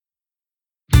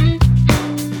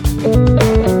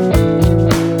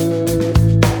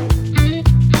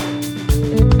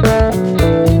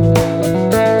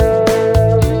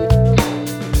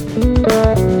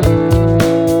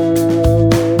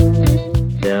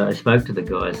I spoke to the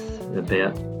guys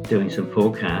about doing some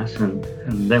forecasts, and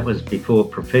that was before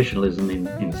professionalism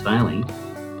in sailing.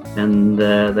 And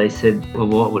they said, well,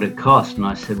 what would it cost? And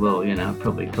I said, well, it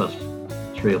probably cost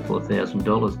 $3,000 or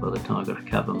 $4,000 by the time I got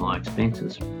to cover my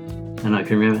expenses. And I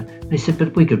can remember, they said,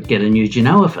 but we could get a new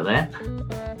Genoa for that.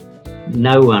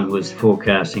 No one was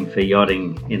forecasting for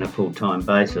yachting in a full-time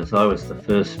basis. I was the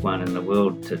first one in the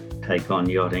world to take on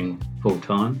yachting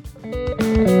full-time.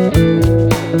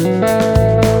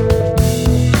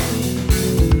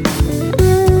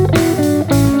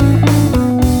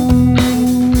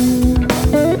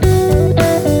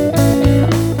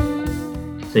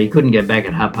 So you couldn't go back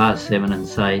at 7:30 and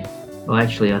say, well,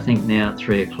 actually, I think now at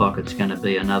 3 o'clock it's going to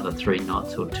be another 3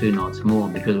 knots or 2 knots more,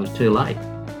 because it was too late.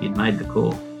 You'd made the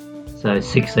call. So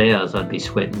 6 hours I'd be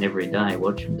sweating every day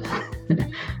watching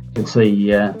to see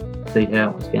how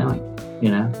it was going.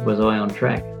 Was I on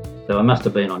track? So I must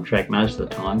have been on track most of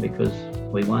the time, because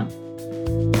we won.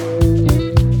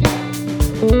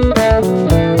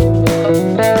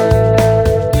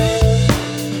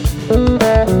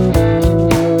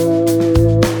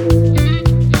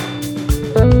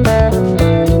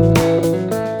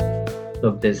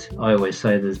 Look, I always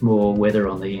say there's more weather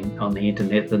on the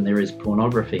internet than there is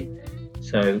pornography.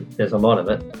 So there's a lot of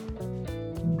it.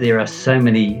 There are so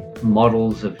many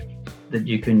models that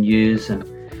you can use, and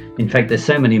in fact there's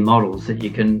so many models that you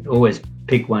can always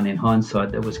pick one in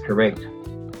hindsight that was correct,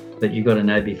 but you've got to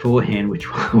know beforehand which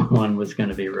one was going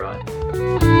to be right.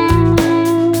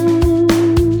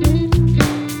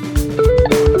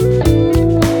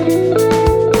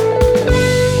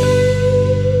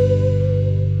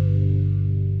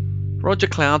 Roger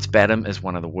Clouds-Badham is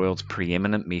one of the world's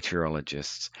preeminent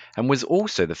meteorologists, and was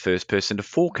also the first person to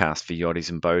forecast for yachties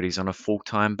and boaties on a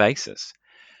full-time basis.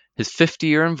 His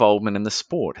 50-year involvement in the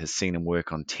sport has seen him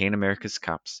work on 10 America's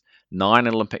Cups, 9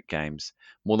 Olympic Games,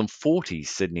 more than 40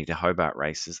 Sydney to Hobart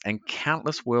races, and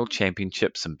countless World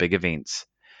Championships and big events.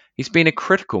 He's been a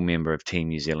critical member of Team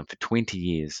New Zealand for 20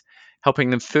 years, helping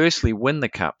them firstly win the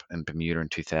Cup in Bermuda in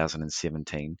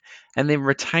 2017, and then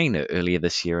retain it earlier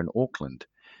this year in Auckland.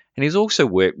 And he's also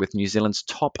worked with New Zealand's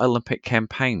top Olympic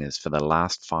campaigners for the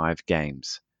last 5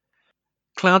 games.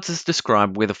 Clouds has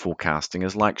described weather forecasting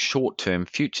as like short-term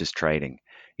futures trading,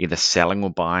 either selling or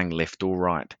buying left or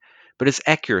right, but his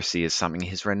accuracy is something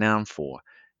he's renowned for,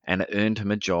 and it earned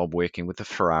him a job working with the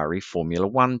Ferrari Formula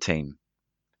One team.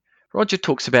 Roger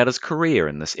talks about his career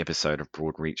in this episode of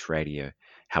Broadreach Radio,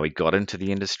 how he got into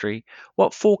the industry,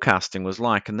 what forecasting was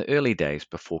like in the early days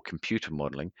before computer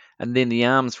modelling, and then the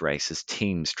arms race as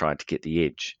teams tried to get the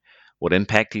edge, what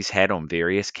impact he's had on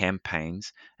various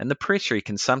campaigns, and the pressure he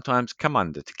can sometimes come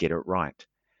under to get it right.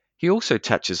 He also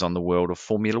touches on the world of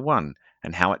Formula One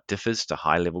and how it differs to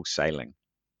high-level sailing.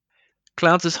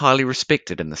 Clouds is highly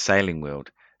respected in the sailing world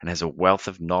and has a wealth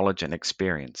of knowledge and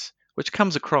experience, which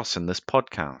comes across in this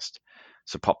podcast.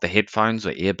 So pop the headphones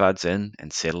or earbuds in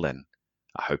and settle in.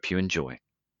 I hope you enjoy.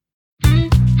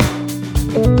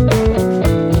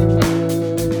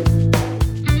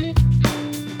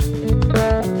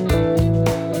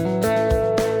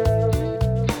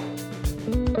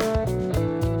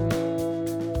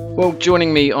 Well,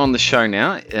 joining me on the show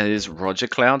now is Roger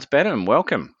Clouds-Badham.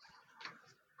 Welcome.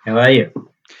 How are you?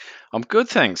 I'm good,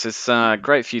 thanks. It's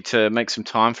great for you to make some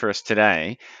time for us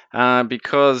today,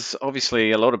 because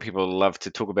obviously a lot of people love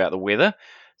to talk about the weather.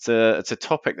 It's a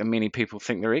topic that many people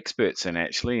think they're experts in,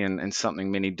 actually, and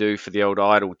something many do for the old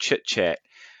idle chit-chat.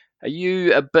 Are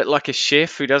you a bit like a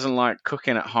chef who doesn't like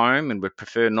cooking at home and would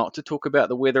prefer not to talk about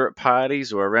the weather at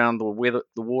parties or around the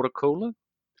water cooler?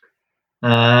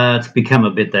 It's become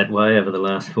a bit that way over the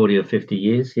last 40 or 50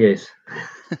 years, yes.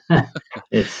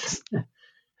 It's...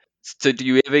 So do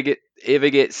you ever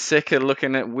get sick of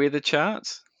looking at weather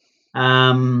charts?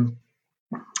 No,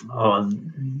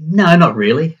 not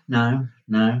really. No.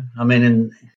 I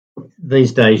mean,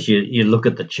 these days you look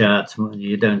at the charts,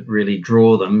 you don't really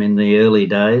draw them. In the early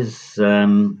days,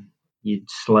 you'd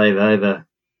slave over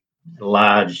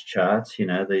large charts.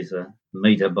 These are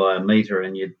metre by a metre,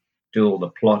 and you'd do all the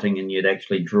plotting and you'd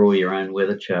actually draw your own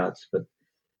weather charts. But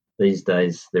these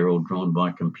days they're all drawn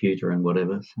by computer and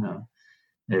whatever. So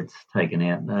it's taken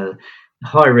out.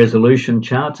 High resolution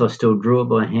charts I still draw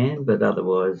by hand, but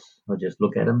otherwise I just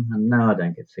look at them, and no, I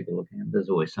don't get sick of looking at them. There's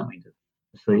always something to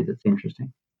see that's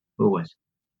interesting. Always.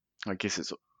 I guess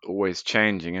it's always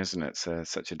changing, isn't it? It's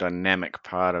such a dynamic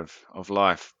part of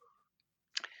life.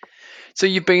 So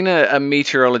you've been a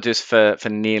meteorologist for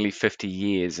nearly 50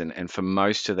 years, and for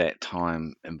most of that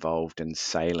time involved in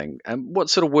sailing. What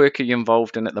sort of work are you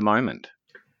involved in at the moment?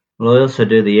 Well, I also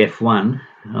do the F1.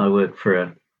 I work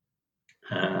for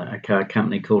a car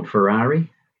company called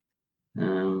Ferrari,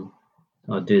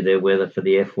 I do their weather for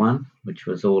the F1, which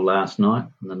was all last night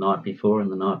and the night before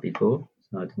and the night before,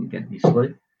 so I didn't get any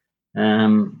sleep.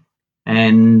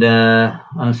 And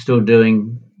I'm still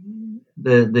doing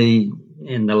the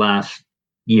in the last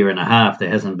year and a half. There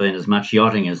hasn't been as much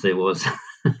yachting as there was.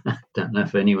 Don't know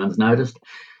if anyone's noticed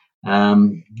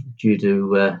due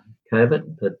to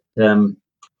COVID, but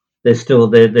there's still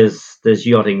there's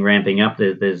yachting ramping up.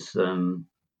 There's the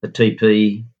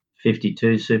TP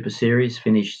 52 Super Series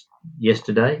finished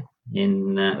yesterday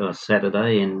or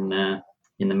Saturday in the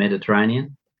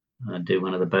Mediterranean. I do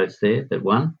one of the boats there that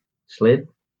won sled.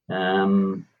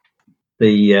 The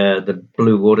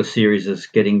Blue Water Series is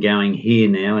getting going here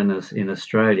now in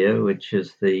Australia, which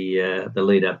is the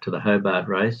lead up to the Hobart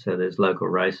race. So there's local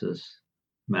races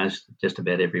just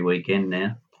about every weekend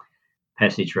now,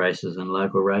 passage races and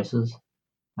local races.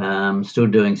 Still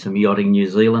doing some yachting New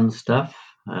Zealand stuff.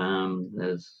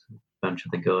 There's a bunch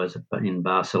of the guys in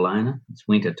Barcelona. It's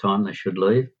winter time; they should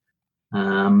leave.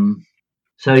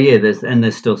 So yeah,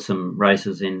 there's still some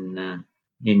races in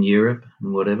Europe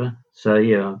and whatever. So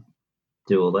yeah, I'll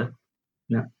do all that.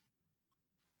 Yeah.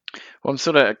 Well, I'm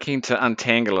sort of keen to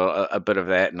untangle a bit of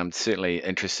that, and I'm certainly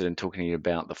interested in talking to you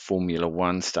about the Formula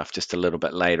One stuff just a little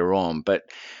bit later on. But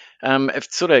if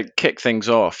to sort of kick things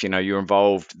off, you're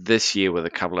involved this year with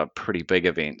a couple of pretty big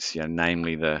events,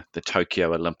 namely the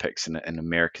Tokyo Olympics and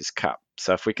America's Cup.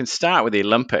 So if we can start with the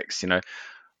Olympics,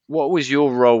 what was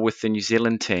your role with the New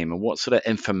Zealand team, and what sort of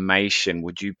information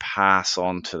would you pass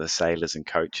on to the sailors and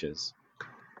coaches?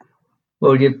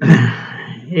 Well,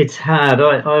 it's hard.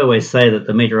 I always say that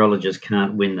the meteorologists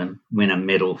can't win a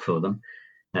medal for them,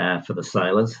 for the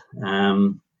sailors.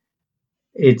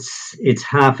 It's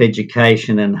half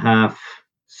education and half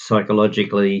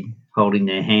psychologically holding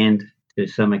their hand to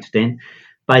some extent.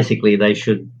 Basically, they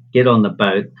should get on the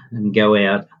boat and go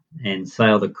out and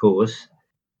sail the course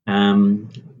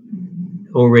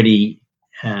already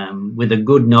with a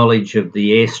good knowledge of the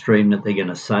airstream that they're going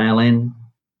to sail in.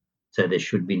 So there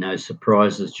should be no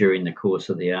surprises during the course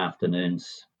of the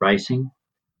afternoon's racing.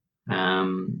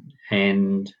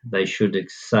 And they should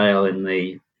sail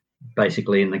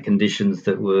basically in the conditions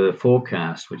that were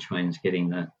forecast, which means getting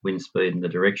the wind speed and the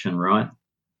direction right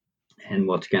and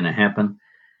what's going to happen.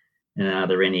 And are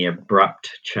there any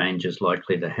abrupt changes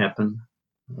likely to happen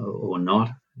or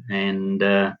not? And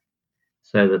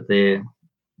so that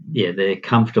they're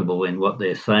comfortable in what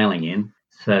they're sailing in,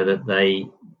 so that they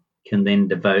can then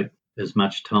devote as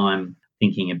much time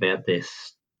thinking about their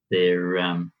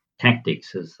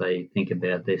tactics as they think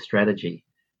about their strategy.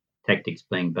 Tactics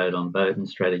being boat on boat and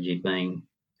strategy being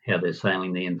how they're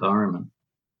sailing the environment.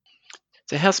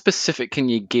 So how specific can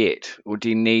you get, or do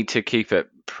you need to keep it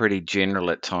pretty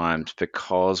general at times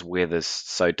because weather's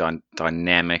so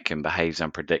dynamic and behaves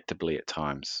unpredictably at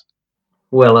times?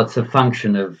 Well, it's a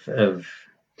function of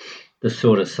the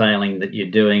sort of sailing that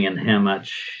you're doing and how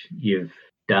much you've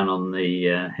done on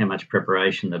how much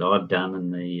preparation that I've done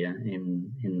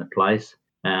in the place.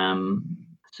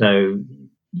 So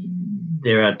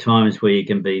there are times where you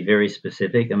can be very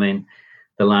specific. I mean,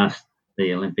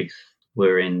 the Olympics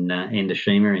were in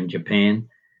Endashima in Japan.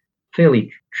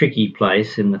 Fairly tricky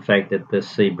place in the fact that the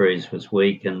sea breeze was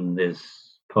weak and there's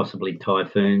possibly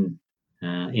typhoon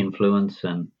influence,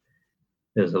 and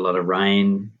there's a lot of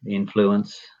rain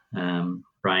influence.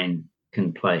 Rain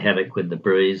can play havoc with the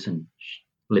breeze and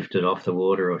lift it off the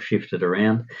water or shift it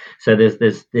around. So there's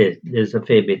a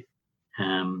fair bit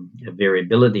of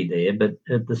variability there, but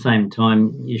at the same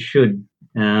time, you should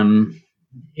in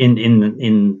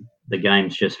the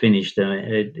games just finished.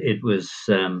 It was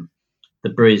the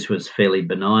breeze was fairly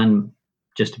benign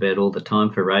just about all the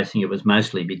time for racing. It was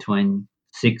mostly between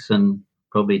 6 and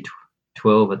probably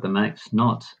 12 at the max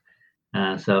knots.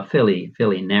 So a fairly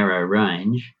narrow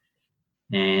range,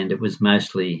 and it was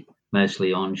mostly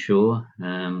onshore,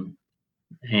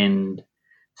 and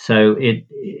so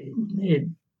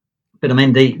But I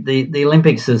mean, the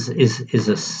Olympics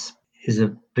is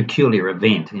a peculiar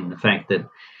event in the fact that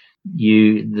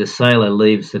the sailor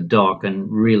leaves the dock,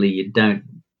 and really you don't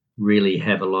really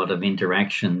have a lot of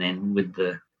interaction then with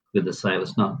the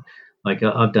sailors. Not like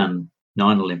I've done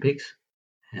 9 Olympics.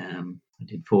 I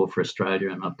did 4 for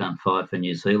Australia, and I've done 5 for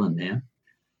New Zealand now.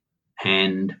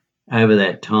 And over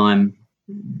that time,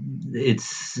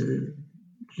 there's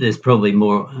probably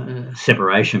more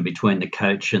separation between the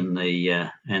coach and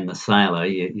the sailor.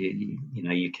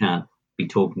 You can't be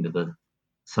talking to the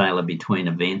sailor between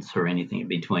events or anything,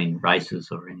 between races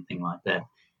or anything like that.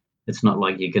 It's not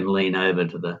like you can lean over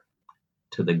to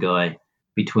the guy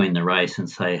between the race and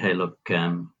say, "Hey, look,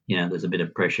 there's a bit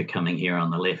of pressure coming here on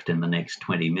the left in the next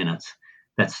 20 minutes."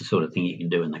 that's the sort of thing you can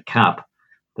do in the Cup,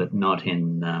 but not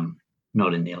in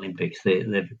the Olympics.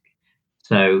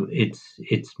 So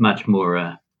it's much more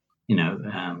a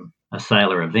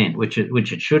sailor event, which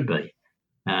it should be.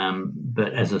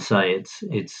 But as I say,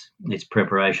 it's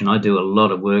preparation. I do a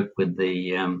lot of work with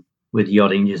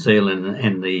Yachting New Zealand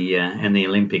and the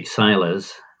Olympic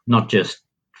sailors, not just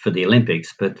for the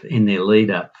Olympics, but in their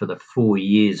lead up for the 4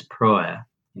 years prior.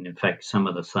 And in fact, some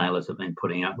of the sailors have been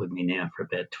putting up with me now for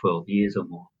about 12 years or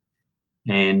more.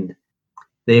 And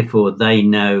therefore, they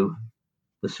know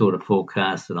the sort of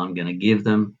forecast that I'm going to give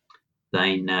them.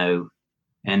 They know,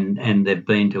 and they've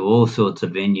been to all sorts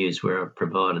of venues where I've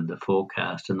provided the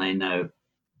forecast, and they know,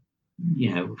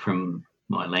 from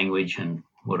my language and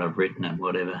what I've written and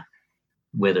whatever,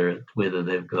 whether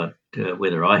they've got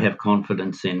whether I have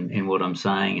confidence in what I'm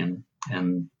saying,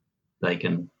 and they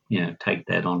can take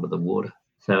that onto the water.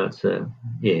 So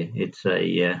it's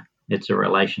a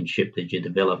relationship that you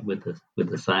develop with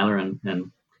the sailor,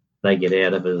 and they get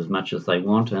out of it as much as they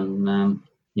want, and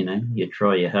you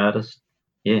try your hardest.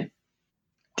 Yeah.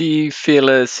 Do you feel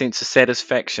a sense of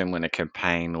satisfaction when a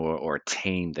campaign or a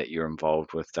team that you're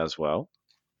involved with does well?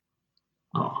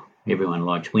 Oh, everyone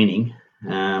likes winning,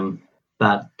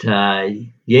 but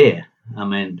yeah, I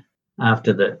mean,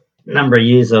 after the number of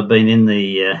years I've been in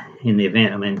the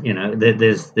event, I mean,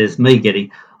 there's me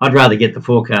getting. I'd rather get the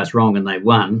forecast wrong and they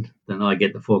won than I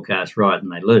get the forecast right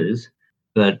and they lose.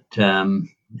 But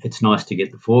it's nice to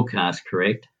get the forecast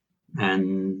correct,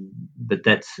 but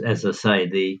that's, as I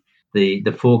say,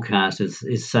 the forecast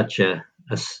is such a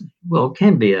well, it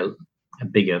can be a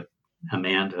bigger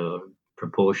amount or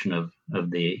proportion of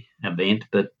the event,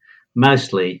 but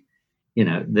mostly,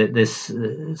 this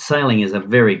sailing is a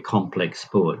very complex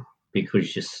sport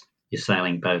because you're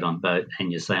sailing boat on boat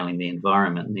and you're sailing the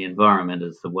environment, and the environment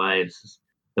is the waves,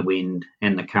 the wind,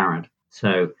 and the current.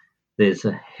 So there's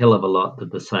a hell of a lot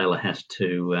that the sailor has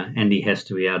to, and he has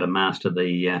to be able to master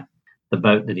the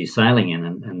boat that he's sailing in,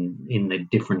 and in the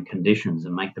different conditions,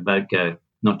 and make the boat go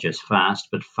not just fast,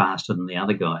 but faster than the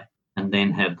other guy, and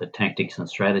then have the tactics and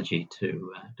strategy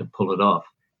to pull it off.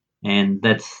 And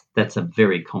that's a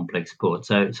very complex sport.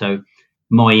 So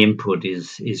my input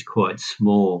is quite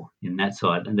small in that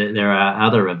side. And there are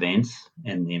other events,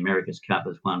 and the America's Cup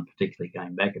is one, particularly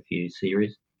going back a few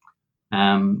series,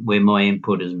 where my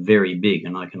input is very big,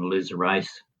 and I can lose a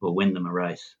race or win them a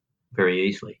race very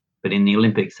easily. But in the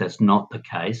Olympics, that's not the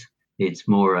case. It's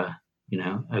more a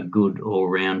good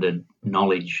all-rounded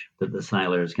knowledge that the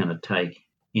sailor is going to take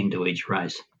into each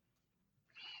race.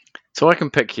 So I can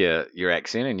pick your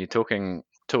accent, and you're talking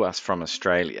to us from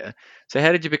Australia. So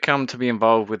how did you become to be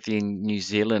involved with the New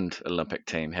Zealand Olympic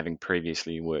team, having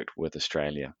previously worked with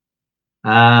Australia?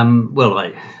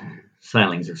 Well,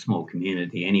 sailing's a small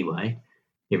community anyway.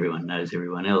 Everyone knows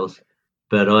everyone else.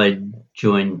 But I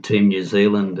joined Team New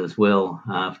Zealand as well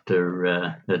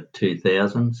after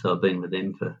 2000, so I've been with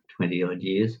them for 20 odd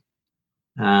years.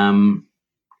 And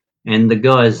the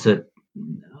guys that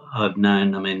I've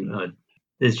known, I mean,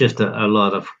 there's just a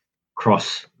lot of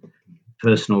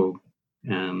cross-personal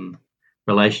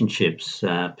relationships,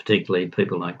 particularly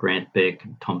people like Grant Beck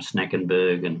and Tom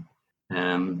Snackenberg, and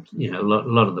a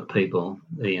lot of the people,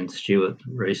 Ian Stewart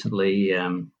recently.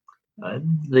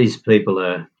 These people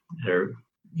are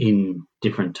in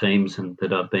different teams and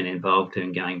that I've been involved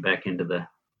in, going back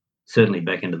certainly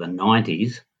back into the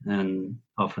 90s and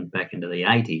often back into the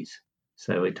 80s.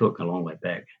 So we talk a long way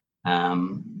back.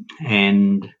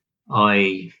 And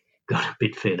I got a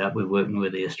bit fed up with working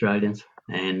with the Australians.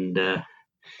 And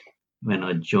when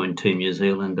I joined Team New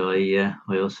Zealand, I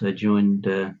also joined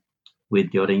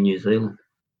with Yachting New Zealand.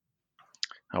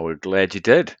 Oh, we're glad you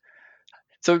did.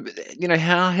 So,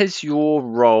 how has your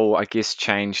role, I guess,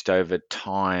 changed over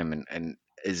time, and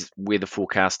is weather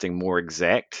forecasting more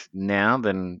exact now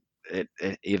than it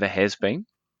ever has been?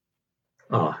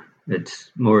 Oh,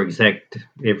 it's more exact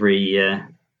every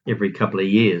couple of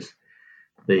years.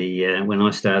 When I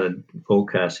started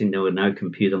forecasting, there were no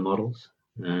computer models.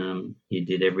 You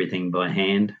did everything by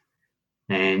hand,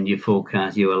 and you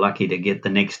were lucky to get the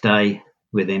next day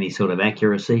with any sort of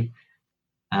accuracy.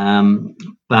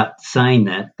 But saying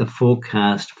that, the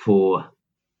forecast for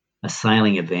a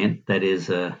sailing event that is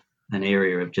an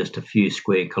area of just a few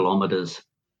square kilometres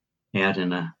out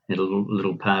in a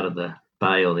little part of the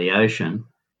bay or the ocean,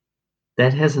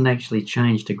 that hasn't actually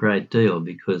changed a great deal,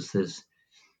 because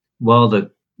while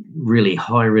the really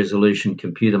high resolution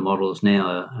computer models now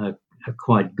are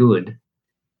quite good,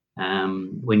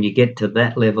 when you get to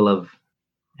that level of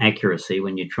accuracy,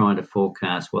 when you're trying to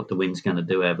forecast what the wind's going to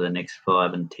do over the next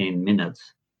 5 and 10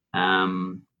 minutes,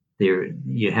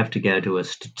 you have to go to a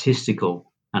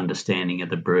statistical understanding of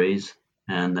the breeze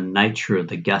and the nature of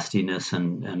the gustiness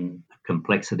and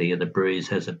complexity of the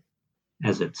breeze as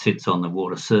it sits on the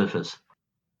water surface,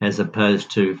 as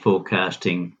opposed to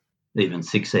forecasting even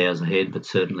 6 hours ahead, but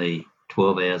certainly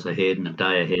 12 hours ahead and a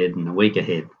day ahead and a week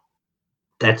ahead.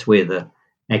 That's where the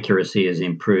accuracy has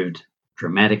improved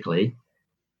dramatically,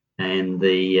 and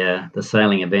the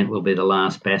sailing event will be the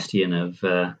last bastion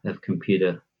of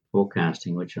computer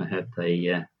forecasting, which I hope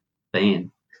they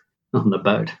ban on the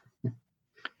boat.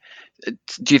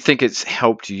 Do you think it's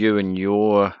helped you in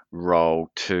your role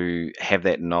to have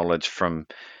that knowledge from,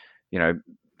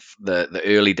 the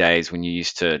early days when you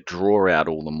used to draw out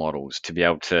all the models, to be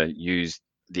able to use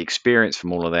the experience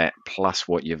from all of that plus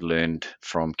what you've learned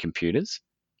from computers?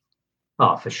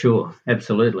 Oh, for sure,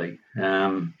 absolutely.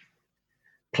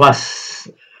 Plus,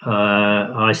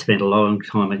 I spent a long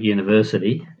time at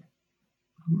university,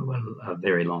 well, a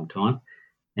very long time,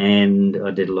 and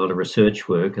I did a lot of research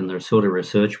work. And the sort of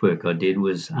research work I did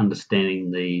was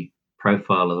understanding the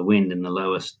profile of the wind in the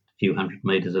lowest few hundred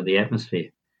meters of the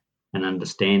atmosphere, and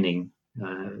understanding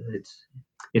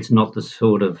it's not the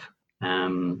sort of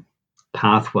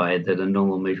pathway that a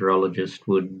normal meteorologist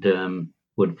would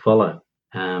follow.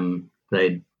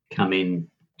 They'd come in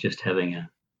just having a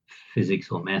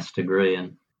physics or maths degree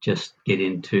and just get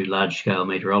into large scale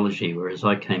meteorology, whereas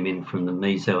I came in from the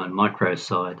meso and micro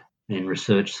side and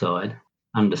research side,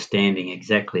 understanding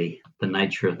exactly the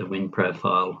nature of the wind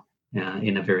profile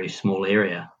in a very small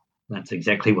area. That's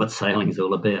exactly what sailing is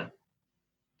all about.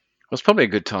 Well, it's probably a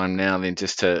good time now then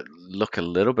just to look a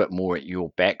little bit more at your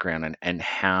background and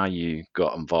how you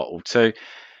got involved. So,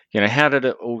 how did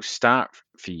it all start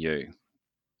for you?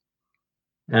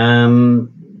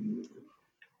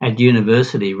 At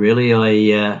university, really,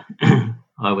 I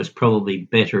I was probably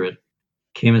better at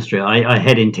chemistry. I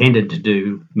had intended to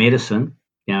do medicine,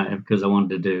 because I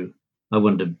wanted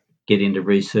to get into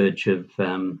research of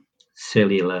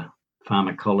cellular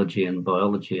pharmacology and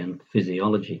biology and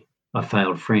physiology. I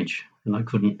failed French, and I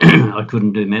couldn't I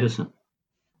couldn't do medicine,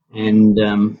 and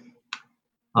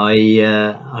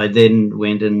I then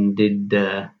went and did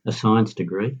a science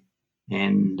degree,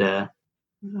 and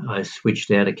I switched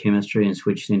out of chemistry and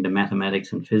switched into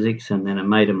mathematics and physics. And then a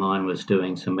mate of mine was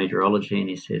doing some meteorology, and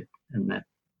he said, and that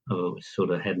I always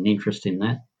sort of had an interest in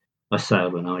that. I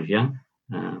sailed when I was young,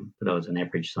 but I was an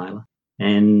average sailor.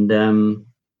 And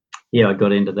I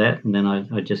got into that, and then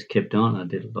I just kept on. I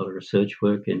did a lot of research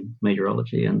work in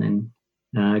meteorology, and then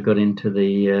I got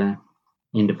into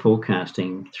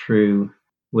forecasting through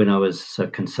when I was a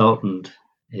consultant.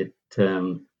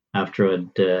 After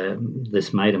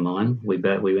this mate of mine, we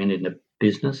went into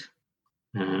business.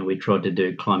 We tried to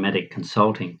do climatic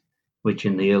consulting, which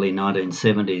in the early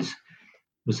 1970s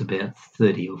was about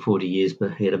 30 or 40 years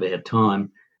ahead of our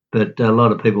time. But a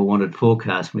lot of people wanted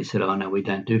forecasts, and we said, "Oh no, we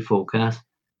don't do forecasts."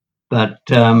 But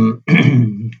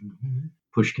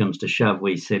push comes to shove,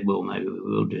 we said, "Well, maybe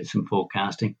we'll do some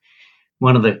forecasting."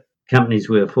 One of the companies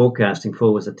we were forecasting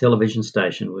for was a television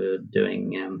station. We were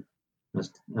doing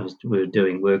we were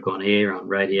doing work on air, on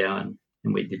radio, and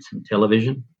we did some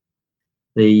television.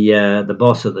 The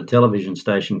boss of the television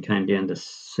station came down to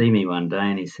see me one day,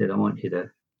 and he said, "I want you to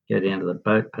go down to the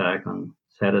boat park on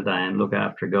Saturday and look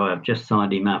after a guy. I've just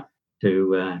signed him up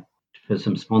for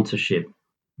some sponsorship."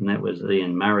 And that was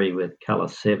Ian Murray with Colour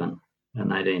 7, an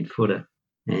 18-footer,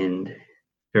 and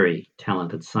very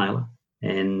talented sailor.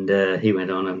 And he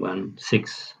went on and won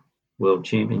 6 world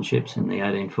championships in the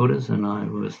 18-footers, and I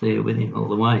was there with him all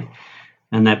the way.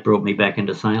 And that brought me back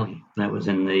into sailing. That was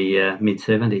in the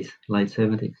mid-70s, late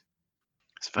 70s.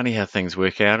 It's funny how things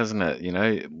work out, isn't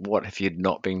it? What if you'd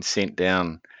not been sent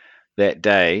down that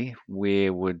day?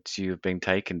 Where would you have been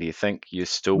taken? Do you think you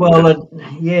still would have? Well,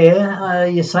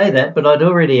 you say that, but I'd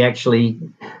already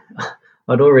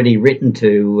written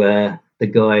to the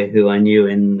guy who I knew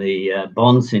in the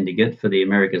bond syndicate for the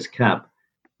America's Cup,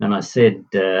 and I said,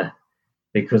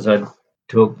 because I'd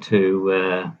talked to,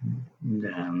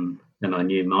 and I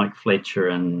knew Mike Fletcher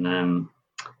and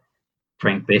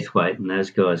Frank Bethwaite and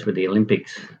those guys with the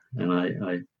Olympics, and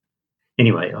I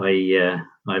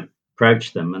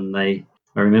approached them, and I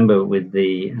remember with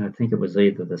I think it was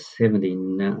either the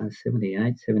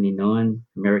 78, 79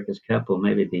 America's Cup or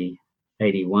maybe the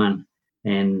 81,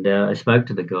 and I spoke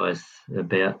to the guys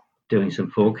about doing some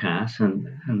forecasts,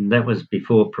 and that was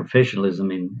before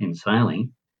professionalism in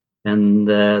sailing. And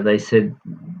they said,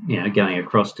 going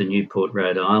across to Newport,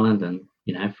 Rhode Island, and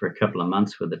for a couple of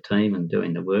months with the team and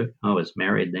doing the work. I was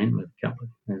married then with a couple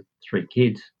of 3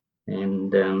 kids,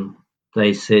 and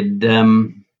they said,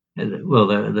 well,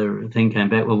 the thing came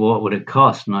back, well, what would it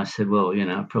cost? And I said, well,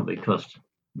 it probably cost,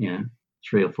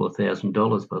 $3,000 or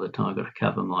 $4,000 by the time I got to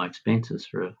cover my expenses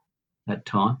for that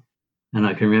time. And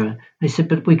I can remember they said,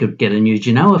 "But we could get a new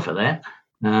Genoa for that."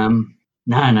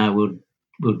 No,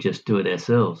 we'll just do it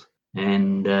ourselves.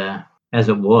 And as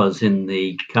it was in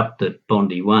the cup that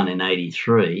Bondi won in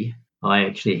 '83, I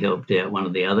actually helped out one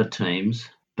of the other teams.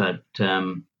 But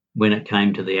when it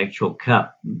came to the actual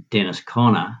cup, Dennis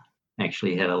Conner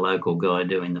actually had a local guy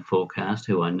doing the forecast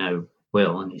who I know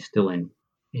well, and he's still in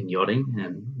yachting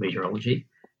and meteorology.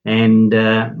 And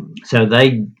so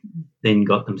they then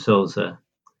got themselves a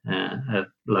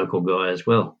local guy as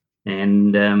well.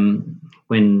 And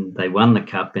when they won the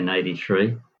cup in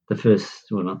 '83,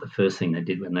 not the first thing they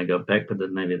did when they got back, but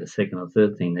maybe the second or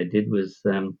third thing they did was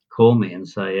call me and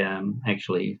say,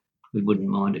 actually, we wouldn't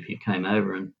mind if you came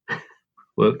over and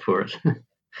worked for us.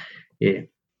 Yeah.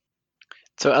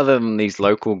 So other than these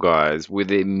local guys, were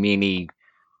there many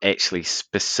actually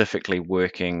specifically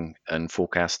working and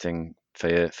forecasting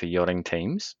for yachting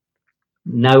teams?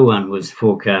 No one was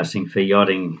forecasting for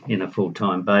yachting in a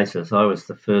full-time basis. I was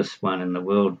the first one in the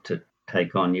world to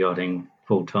take on yachting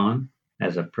full-time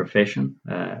as a profession,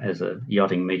 as a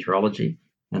yachting meteorology.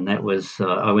 And that was,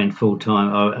 I went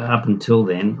full-time. Up until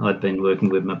then, I'd been working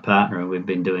with my partner and we'd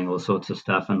been doing all sorts of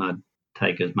stuff, and I'd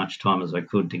take as much time as I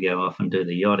could to go off and do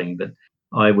the yachting. But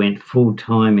I went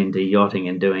full-time into yachting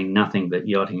and doing nothing but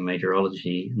yachting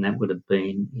meteorology, and that would have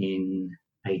been in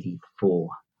 '84,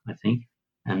 I think.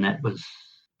 And that was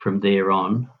from there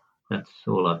on, that's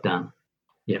all I've done.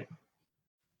 Yep.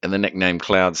 And the nickname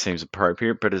Cloud seems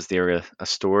appropriate, but is there a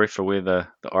story for where the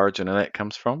origin of that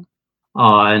comes from?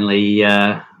 Only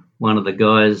one of the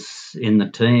guys in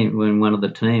the team, when one of the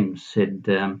teams said,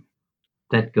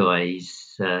 that guy,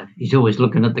 he's always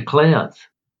looking at the clouds.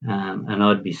 And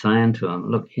I'd be saying to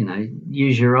him, look,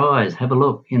 use your eyes, have a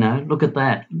look, look at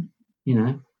that,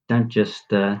 don't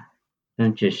just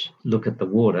look at the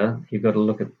water. You've got to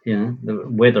look at, the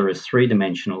weather is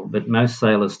three-dimensional, but most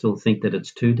sailors still think that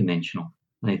it's two-dimensional.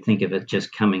 They think of it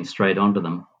just coming straight onto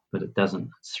them, but it doesn't.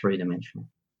 It's three-dimensional.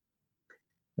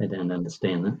 They don't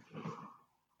understand that.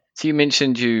 So you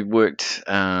mentioned you worked for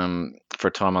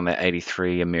a time on that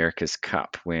 '83 America's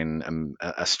Cup when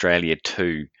Australia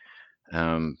 2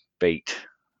 beat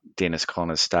Dennis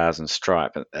Conner's Stars and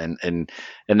Stripe, and in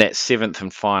that seventh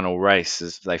and final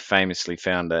race, they famously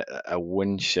found a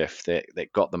wind shift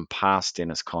that got them past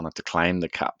Dennis Conner to claim the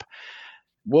cup.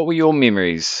 What were your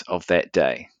memories of that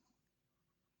day?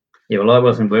 Yeah, well, I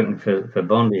wasn't working for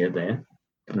Bondi there.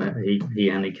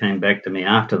 He only came back to me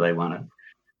after they won it.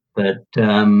 But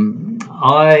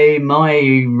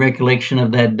my recollection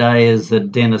of that day is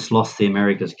that Dennis lost the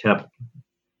America's Cup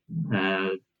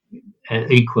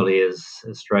equally as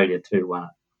Australia 2 won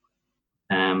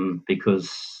it,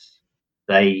 because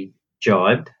they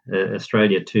jibed.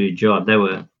 Australia 2 jibed. They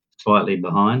were slightly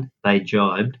behind. They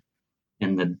jibed,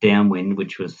 and the downwind,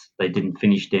 which was, they didn't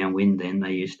finish downwind then,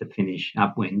 they used to finish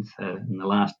upwind. So in the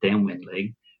last downwind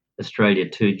leg, Australia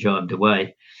 2 jibed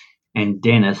away, and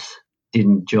Dennis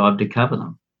didn't jibe to cover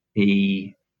them.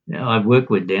 I've worked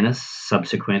with Dennis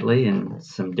subsequently in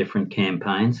some different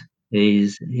campaigns.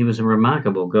 He was a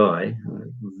remarkable guy,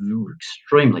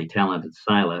 extremely talented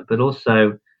sailor, but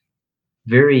also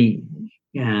very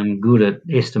good at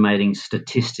estimating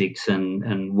statistics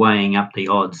and weighing up the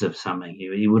odds of something.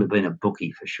 He would have been a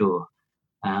bookie for sure.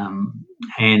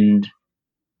 And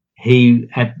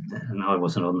I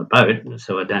wasn't on the boat,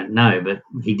 so I don't know, but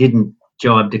he didn't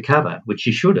jibe to cover, which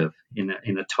he should have in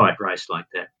a tight race like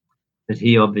that. But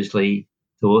he obviously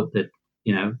thought that,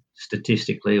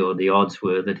 statistically, or the odds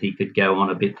were that he could go on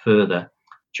a bit further,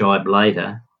 jibe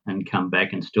later, and come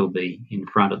back and still be in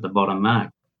front at the bottom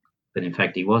mark. But in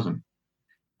fact, he wasn't.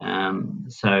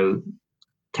 So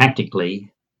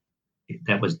tactically,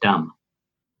 that was dumb.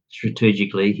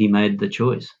 Strategically, he made the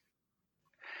choice.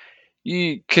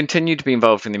 You continued to be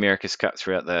involved in the America's Cup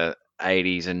throughout the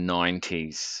 '80s and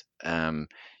 '90s.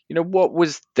 What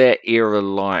was that era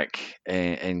like,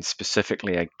 and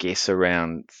specifically, I guess,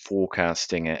 around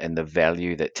forecasting and the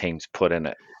value that teams put in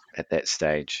it at that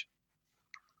stage?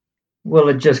 Well,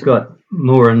 it just got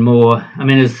more and more. I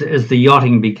mean, as the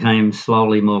yachting became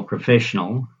slowly more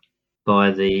professional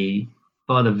by the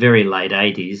very late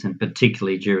 '80s, and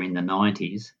particularly during the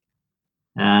 '90s,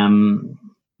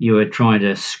 you were trying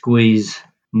to squeeze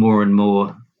more and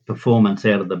more performance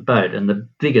out of the boat, and the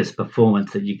biggest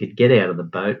performance that you could get out of the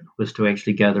boat was to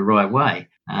actually go the right way.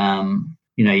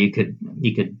 You could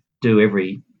do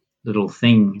every little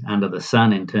thing under the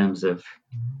sun in terms of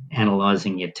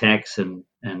analysing your tacks and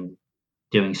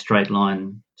doing straight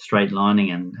lining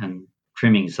and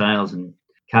trimming sails and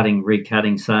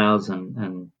recutting sails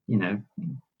and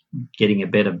getting a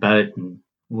better boat and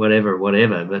whatever.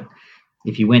 But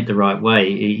if you went the right way,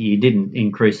 you didn't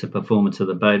increase the performance of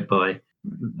the boat by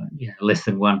less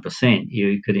than 1%.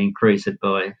 You could increase it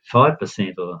by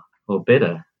 5% or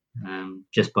better,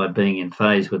 just by being in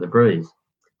phase with the breeze.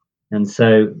 And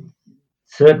so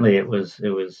certainly it was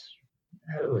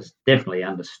definitely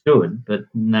understood, but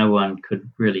no one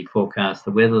could really forecast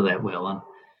the weather that well.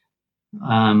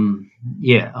 And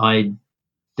I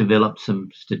developed some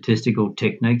statistical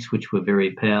techniques which were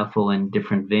very powerful in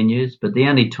different venues. But the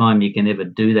only time you can ever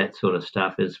do that sort of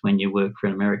stuff is when you work for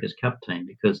an America's Cup team,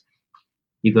 because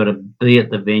you've got to be at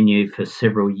the venue for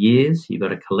several years. You've got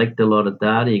to collect a lot of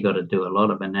data. You've got to do a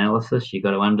lot of analysis. You've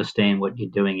got to understand what you're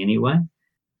doing anyway,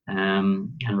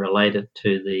 and relate it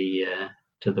to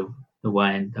the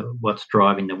way what's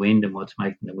driving the wind and what's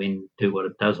making the wind do what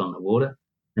it does on the water,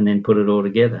 and then put it all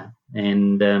together.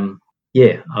 And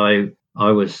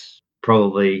I was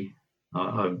probably,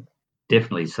 I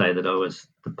definitely say that I was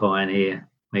the pioneer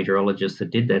meteorologist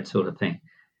that did that sort of thing.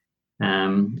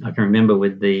 I can remember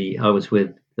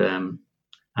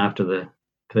after the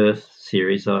Perth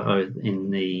series, I was in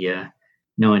the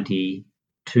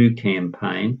 92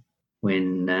 campaign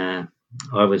when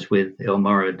I was with El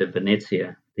Moro de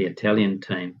Venezia, the Italian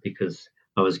team, because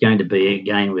I was going to be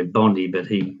again with Bondi, but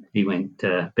he went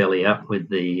belly up with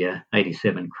the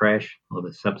 87 crash, or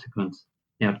the subsequent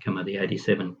outcome of the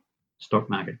 87 stock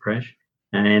market crash.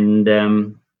 And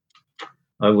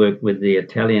I worked with the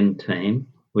Italian team,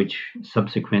 which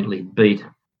subsequently beat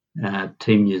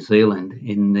Team New Zealand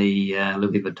in the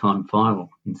Louis Vuitton final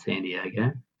in San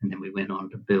Diego. And then we went on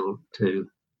to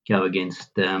go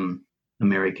against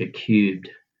America Cubed,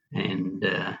 and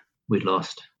we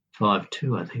lost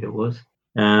 5-2, I think it was.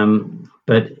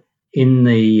 But in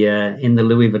the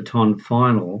Louis Vuitton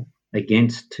final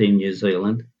against Team New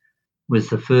Zealand was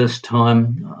the first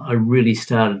time I really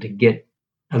started to get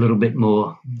a little bit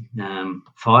more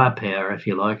firepower, if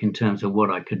you like, in terms of what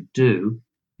I could do.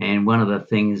 And one of the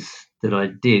things that I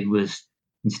did was,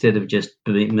 instead of just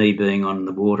me being on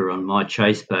the water on my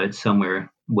chase boat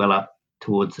somewhere well up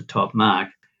towards the top mark,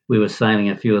 we were sailing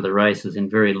a few of the races in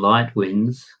very light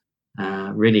winds,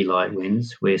 really light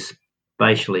winds, where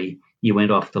spatially you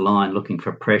went off the line looking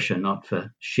for pressure, not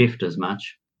for shift as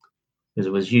much, because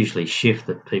it was usually shift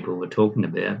that people were talking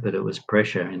about, but it was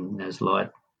pressure in those light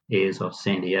airs off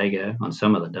San Diego on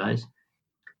some of the days.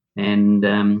 And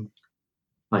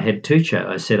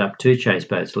I set up 2 chase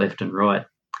boats left and right,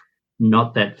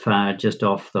 not that far just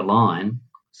off the line,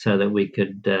 so that we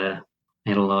could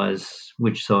analyse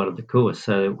which side of the course,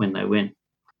 so that when they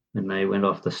went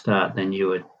off the start, then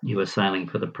you were sailing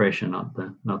for the pressure, not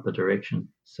the direction.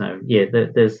 So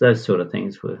there's those sort of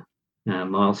things were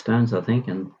milestones, I think,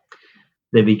 and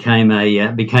there became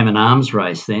an arms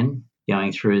race then,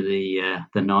 going through the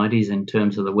 90s in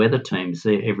terms of the weather teams.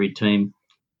 Every team,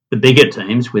 the bigger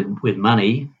teams with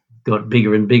money, got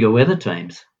bigger and bigger weather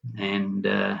teams, and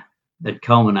it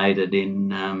culminated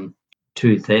in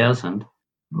 2000,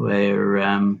 where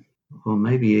or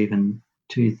maybe even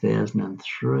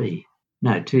 2003,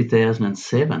 no,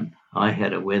 2007. I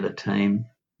had a weather team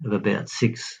of about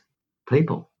 6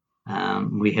 people.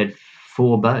 We had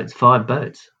 5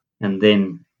 boats, and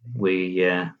then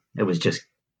it was just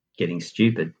getting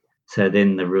stupid. So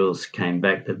then the rules came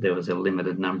back that there was a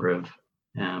limited number of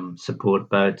support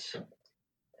boats,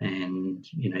 and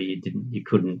you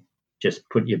couldn't just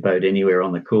put your boat anywhere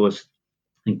on the course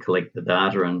and collect the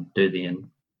data and do the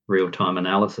real-time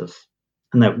analysis.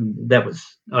 And that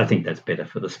was, I think that's better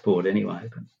for the sport anyway.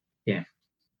 But yeah.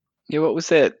 What was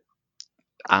that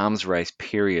arms race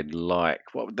period like?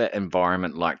 What was that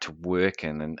environment like to work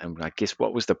in? And I guess,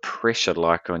 what was the pressure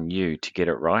like on you to get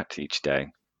it right each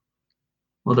day?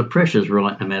 Well, the pressure's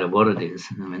right no matter what it is.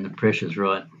 I mean, the pressure's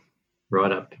right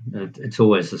up. It's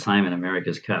always the same in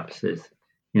America's Cups. There's,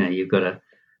 you've got a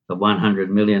 $100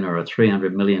 million or a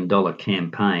 $300 million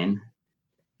campaign,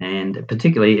 and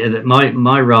particularly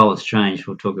my role has changed.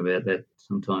 We'll talk about that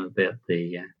sometime. About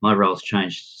my role's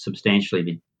changed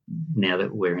substantially now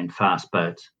that we're in fast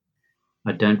boats.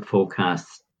 I don't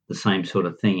forecast the same sort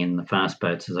of thing in the fast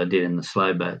boats as I did in the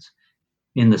slow boats.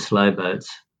 In the slow boats,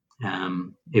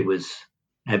 it was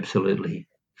absolutely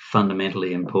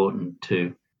fundamentally important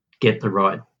to get the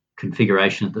right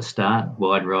configuration at the start,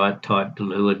 wide right, tight to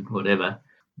leeward, whatever,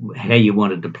 how you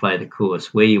wanted to play the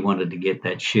course, where you wanted to get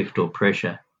that shift or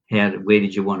pressure, where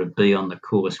did you want to be on the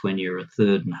course when you're a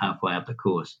third and halfway up the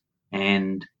course.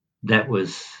 And that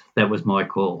was my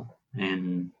call,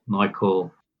 and my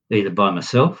call either by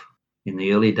myself in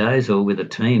the early days or with a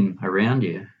team around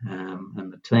you.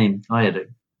 And the team, I had a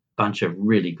bunch of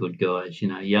really good guys,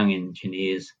 young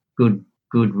engineers, good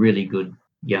really good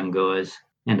young guys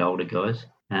and older guys.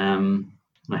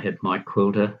 I had Mike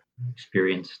Quilter,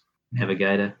 experienced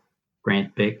navigator,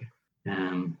 Grant Beck,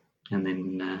 and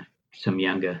then some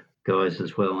younger guys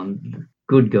as well, and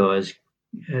good guys.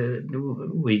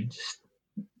 We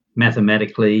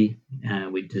mathematically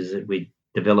we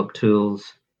developed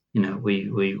tools.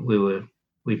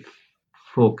 We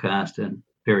forecasted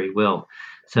very well.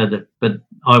 But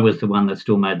I was the one that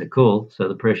still made the call, so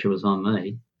the pressure was on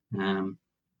me.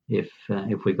 If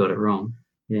we got it wrong,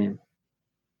 yeah.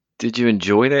 Did you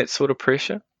enjoy that sort of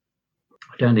pressure?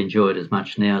 I don't enjoy it as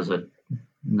much now as I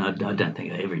don't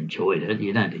think I ever enjoyed it.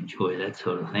 You don't enjoy that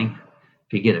sort of thing.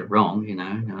 If you get it wrong,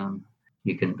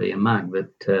 you can be a mug,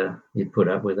 but you put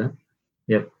up with it.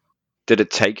 Yep. Did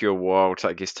it take you a while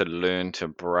to learn to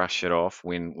brush it off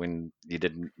when you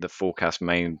didn't the forecast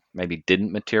maybe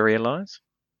didn't materialize?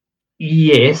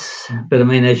 Yes, but I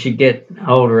mean, as you get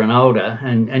older and older,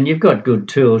 and you've got good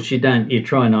tools, you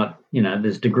try not,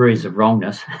 there's degrees of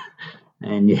wrongness,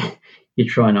 and you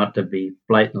try not to be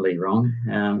blatantly wrong.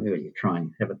 You try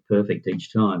and have it perfect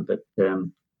each time, but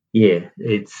yeah,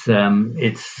 it's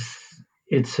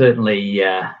certainly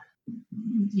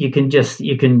you can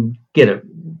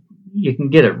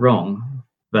get it wrong,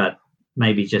 but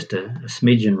maybe just a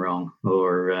smidgen wrong,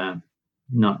 or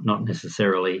not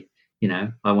necessarily.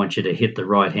 I want you to hit the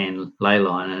right hand ley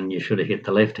line, and you should have hit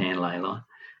the left hand ley line.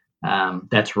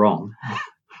 That's wrong.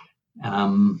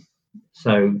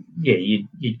 So yeah,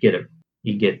 you'd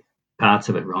get parts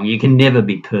of it wrong. You can never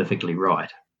be perfectly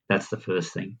right. That's the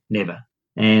first thing, never.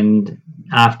 And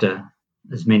after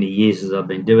as many years as I've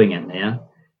been doing it now,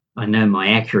 I know my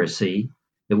accuracy.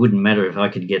 It wouldn't matter if I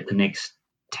could get the next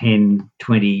 10,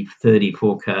 20, 30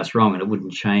 forecasts wrong, and it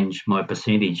wouldn't change my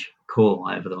percentage call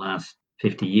over the last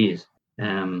 50 years.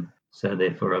 So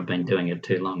therefore, I've been doing it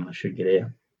too long, and I should get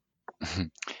out.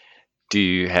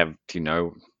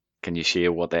 Can you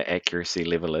share what that accuracy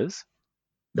level is?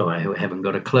 No, I haven't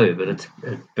got a clue, but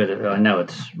I know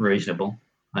it's reasonable.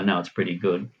 I know it's pretty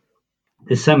good.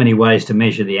 There's so many ways to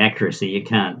measure the accuracy. You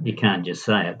can't just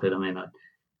say it. But I mean,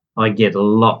 I get a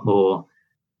lot more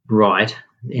right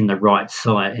in the right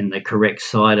side, in the correct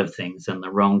side of things, than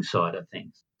the wrong side of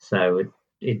things. So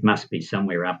it must be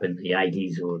somewhere up in the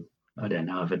 80s, or I don't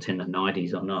know if it's in the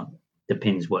 90s or not.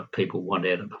 Depends what people want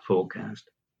out of a forecast.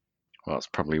 Well, it's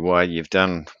probably why you've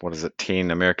done, 10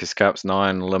 America's Cups,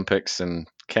 9 Olympics, and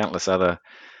countless other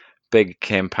big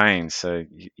campaigns. So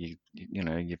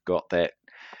you've got that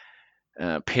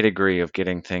pedigree of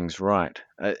getting things right.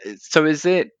 So is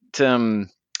that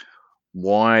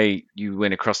why you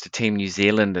went across to Team New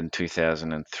Zealand in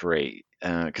 2003?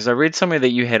 Because I read somewhere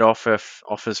that you had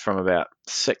offers from about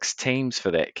 6 teams for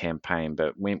that campaign,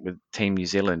 but went with Team New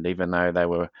Zealand, even though they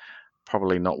were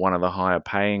probably not one of the higher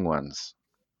paying ones.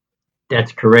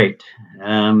 That's correct.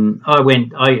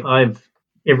 I've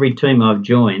every team I've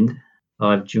joined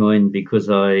because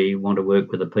I want to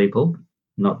work with the people,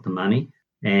 not the money,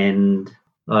 and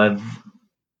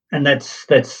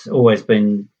that's always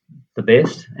been the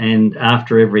best. And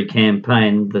after every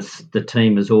campaign, the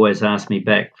team has always asked me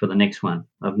back for the next one.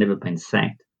 I've never been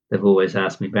sacked. They've always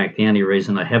asked me back. The only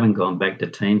reason I haven't gone back to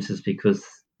teams is because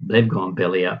they've gone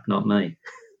belly up, not me.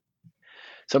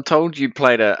 So I'm told you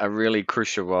played a really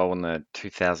crucial role in the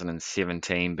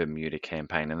 2017 Bermuda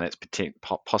campaign, and that's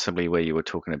possibly where you were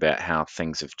talking about how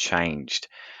things have changed.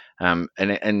 And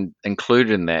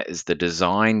included in that is the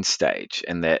design stage,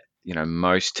 and that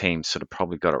most teams sort of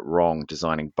probably got it wrong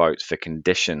designing boats for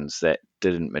conditions that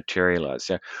didn't materialize.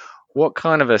 So, what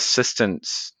kind of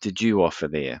assistance did you offer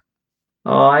there?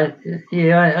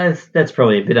 That's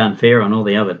probably a bit unfair on all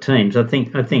the other teams. I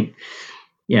think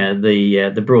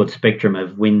the broad spectrum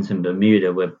of winds in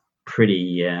Bermuda were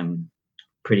pretty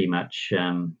much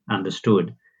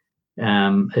understood.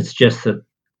 It's just that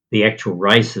the actual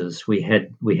races, we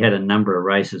had a number of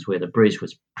races where the breeze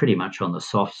was pretty much on the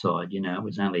soft side. It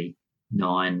was only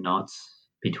 9 knots,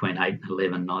 between 8 and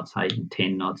 11 knots, 8 and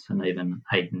 10 knots, and even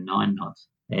 8 and 9 knots.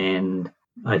 And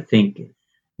I think,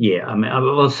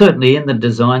 certainly in the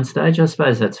design stage, I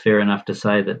suppose that's fair enough to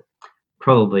say that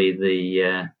probably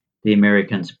the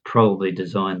Americans probably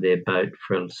designed their boat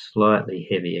for slightly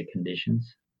heavier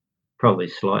conditions, probably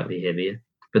slightly heavier,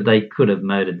 but they could have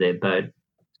motored their boat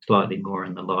slightly more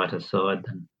on the lighter side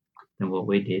than what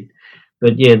we did.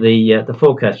 But yeah, the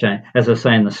forecast change, as I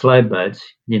say, in the slow boats,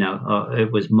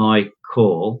 it was my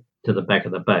call to the back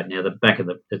of the boat. Now the back of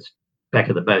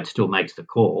the boat still makes the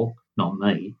call, not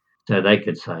me. So they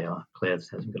could say, "Oh, Clouds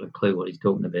hasn't got a clue what he's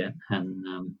talking about,"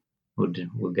 and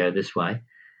we'll go this way.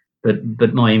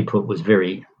 But my input was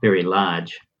very, very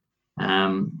large.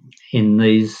 In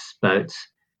these boats,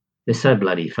 they're so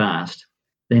bloody fast.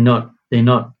 They're not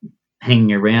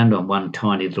hanging around on one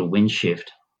tiny little wind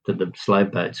shift that the slow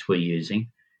boats were using.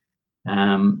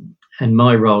 And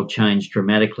my role changed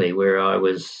dramatically, where I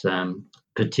was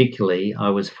particularly I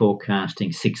was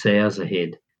forecasting 6 hours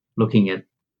ahead, looking at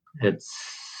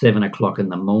 7 o'clock in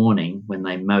the morning when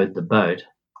they mowed the boat,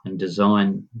 and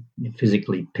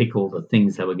physically pick all the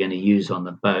things they were going to use on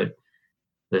the boat,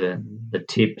 the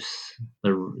tips,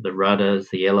 the rudders,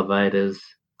 the elevators,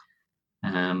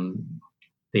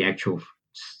 the actual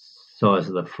size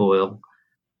of the foil.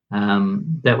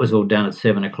 That was all done at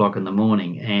 7 o'clock in the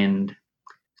morning, and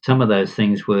some of those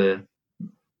things were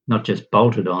not just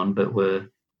bolted on, but were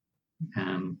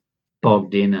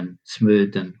bogged in and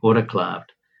smoothed and autoclaved.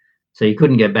 So you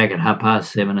couldn't go back at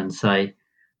 7:30 and say,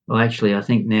 well, actually, I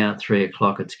think now at 3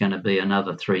 o'clock it's going to be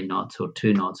another 3 knots or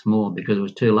 2 knots more, because it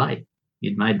was too late.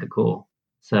 You'd made the call.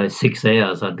 So 6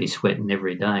 hours I'd be sweating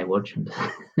every day watching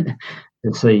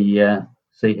to see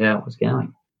how it was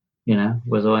going.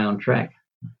 Was I on track?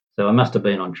 So I must have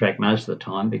been on track most of the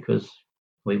time, because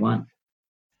we won.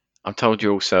 I'm told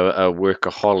you're also a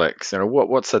workaholic. So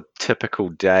what's a typical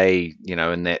day,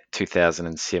 in that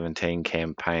 2017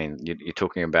 campaign? You're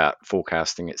talking about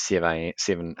forecasting at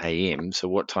 7 a.m. So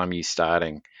what time are you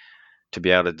starting to be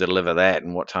able to deliver that,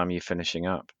 and what time are you finishing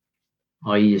up?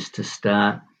 I used to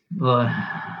start. Well,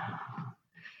 I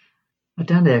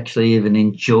don't actually even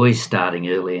enjoy starting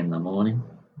early in the morning.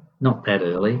 Not that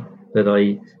early, but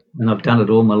I've done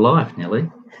it all my life nearly.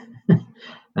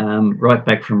 Right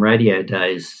back from radio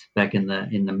days, back in the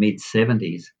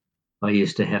mid-70s, I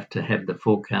used to have the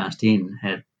forecast in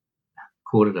at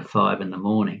 4:45 in the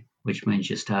morning, which means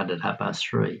you started at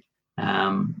 3:30.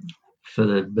 For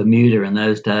the Bermuda in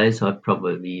those days, I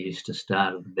probably used to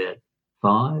start at about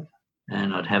 5,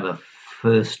 and I'd have a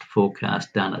first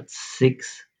forecast done at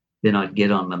 6. Then I'd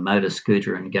get on the motor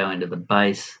scooter and go into the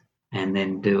base, and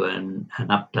then do an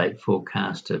update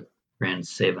forecast at around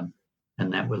 7,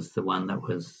 and that was the one that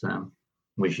was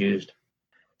used.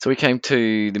 So we came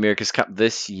to the America's Cup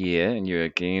this year, and you're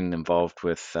again involved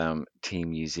with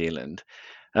Team New Zealand.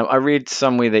 I read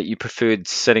somewhere that you preferred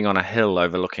sitting on a hill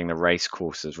overlooking the race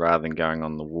courses rather than going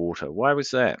on the water. Why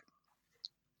was that?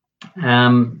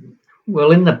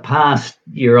 Well, in the past,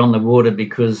 you're on the water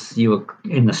because you were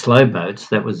in the slow boats.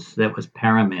 That was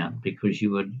paramount, because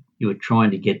you were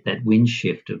trying to get that wind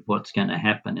shift of what's going to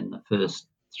happen in the first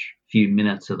few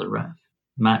minutes of the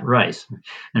race.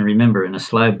 And remember, in a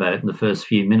slow boat, in the first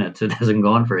few minutes, it hasn't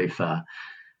gone very far.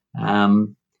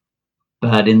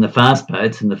 But in the fast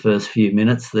boats, in the first few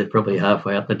minutes, they're probably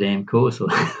halfway up the damn course or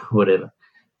whatever.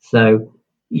 So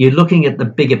you're looking at the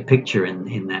bigger picture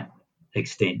in that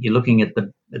extent. You're looking at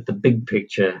the big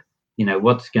picture.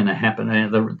 What's going to happen.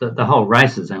 The whole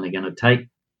race is only going to take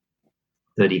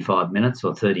 35 minutes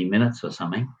or 30 minutes or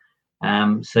something.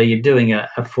 So you're doing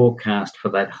a forecast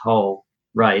for that whole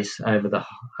race over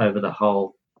the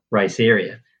whole race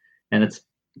area, and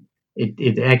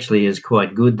it actually is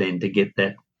quite good then to get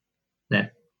that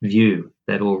view,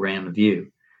 that all-round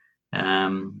view.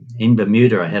 In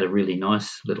Bermuda, I had a really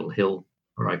nice little hill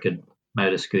where I could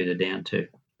motor scooter down to.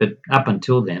 But up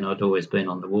until then, I'd always been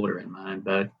on the water in my own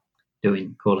boat,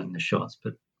 calling the shots.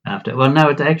 But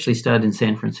it actually started in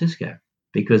San Francisco,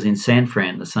 because in San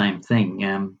Fran, the same thing.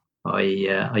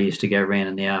 I used to go around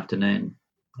in the afternoon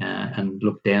and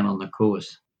look down on the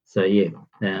course. So yeah,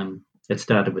 it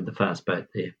started with the fast boat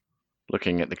there.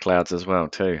 Looking at the clouds as well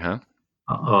too, huh?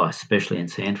 Oh, especially in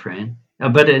San Fran.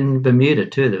 But in Bermuda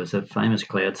too, there was a famous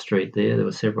cloud street there. There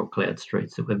were several cloud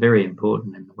streets that were very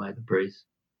important in the way the breeze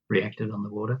reacted on the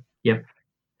water. Yep.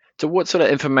 So what sort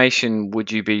of information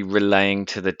would you be relaying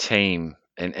to the team,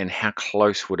 and how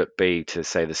close would it be to,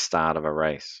 say, the start of a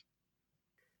race?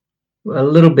 Well, a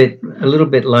little bit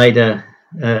later.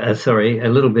 A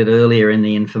little bit earlier in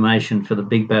the information for the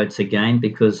big boats again,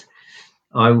 because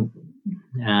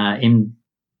in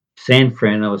San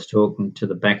Fran, I was talking to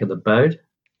the back of the boat,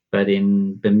 but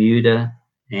in Bermuda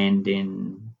and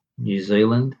in New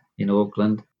Zealand, in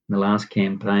Auckland, in the last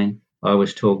campaign, I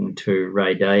was talking to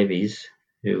Ray Davies,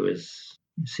 who was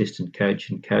assistant coach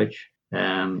and coach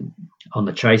on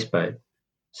the chase boat.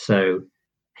 So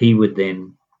they would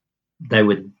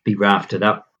be rafted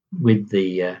up with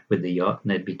the yacht,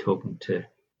 and they'd be talking to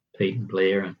Pete and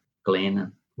Blair and Glenn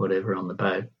and whatever on the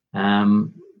boat.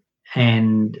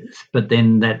 But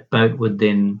then that boat would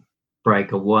then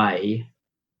break away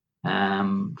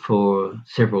for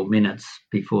several minutes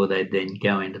before they'd then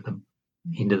go into the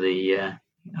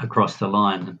across the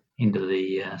line into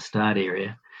the start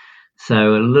area.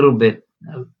 So a little bit,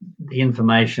 the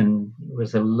information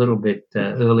was a little bit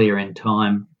earlier in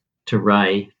time to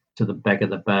Ray to the back of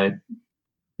the boat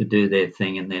to do their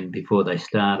thing, and then before they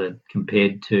started,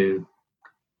 compared to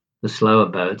the slower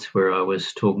boats where I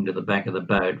was talking to the back of the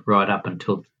boat right up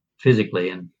until physically,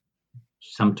 and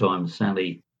sometimes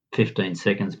only 15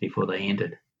 seconds before they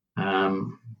entered.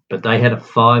 But they had a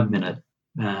 5-minute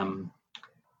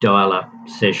dial-up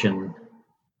session,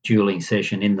 dueling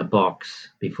session in the box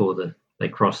before they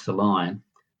crossed the line.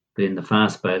 But in the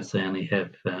fast boats, they only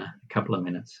have a couple of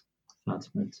minutes. So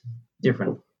it's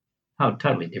different,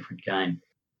 totally different game.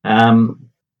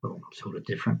 Well, sort of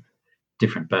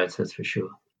different boats, that's for sure.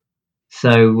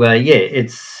 So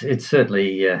it's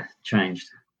certainly changed.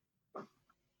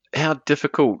 How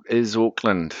difficult is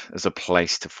Auckland as a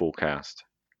place to forecast?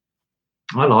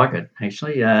 I like it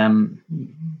actually.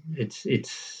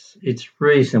 It's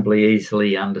reasonably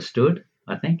easily understood,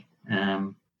 I think.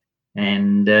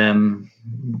 And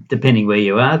depending where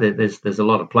you are, there's a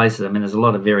lot of places. I mean, there's a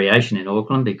lot of variation in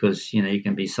Auckland because you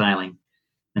can be sailing,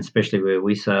 especially where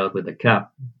we sailed with the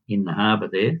Cup in the harbour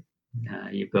there.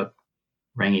 You've got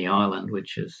Rangi Island,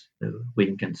 which is the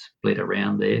wind can split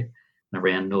around there,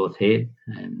 around North Head,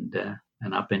 and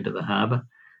up into the harbour.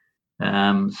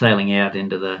 Sailing out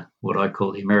into what I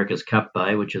call the America's Cup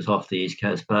Bay, which is off the East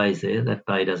Coast bays there. That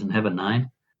bay doesn't have a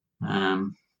name,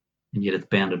 and yet it's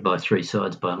bounded by 3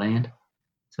 sides by land,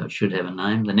 so it should have a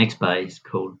name. The next bay is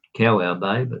called Kowau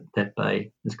Bay, but that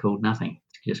bay is called nothing.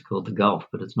 It's just called the Gulf,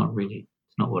 but it's not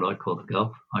what I call the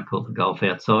Gulf. I call the Gulf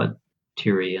outside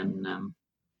Tiri and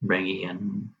Rangi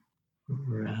and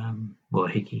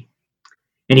Waiheke.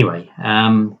 Anyway,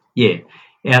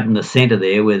 out in the centre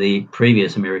there where the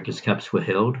previous America's Cups were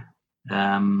held,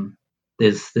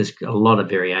 there's a lot of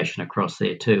variation across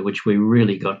there too, which we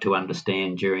really got to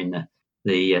understand during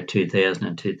the 2000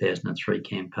 and 2003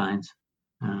 campaigns.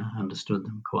 Understood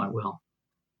them quite well.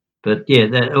 But yeah,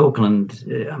 that Auckland,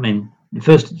 I mean, the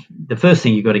first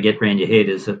thing you've got to get around your head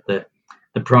is that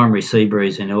the primary sea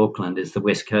breeze in Auckland is the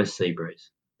West Coast sea breeze,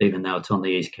 even though it's on the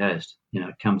East Coast.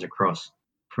 It comes across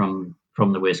from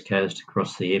the West Coast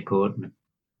across the airport and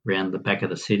around the back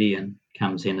of the city and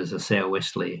comes in as a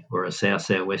southwesterly or a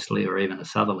south-southwesterly or even a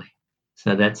southerly.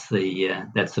 So that's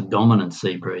the dominant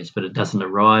sea breeze, but it doesn't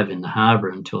arrive in the harbour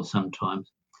until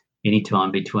sometimes any time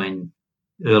between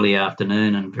early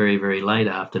afternoon and very, very late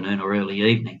afternoon or early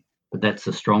evening. But that's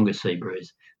the stronger sea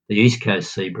breeze. The East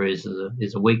Coast sea breeze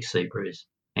is a weak sea breeze,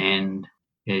 and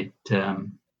it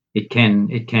can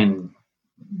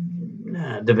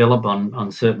develop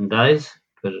on certain days,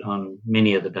 but on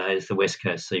many of the days, the West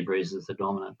Coast sea breeze is the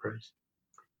dominant breeze.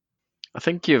 I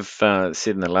think you've said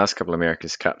in the last couple of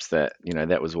America's Cups that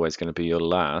that was always going to be your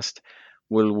last.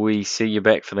 Will we see you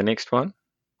back for the next one?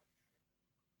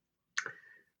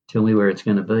 Tell me where it's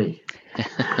going to be.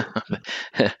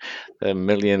 A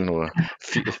million or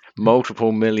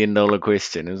multiple $1 million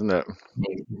question, isn't it?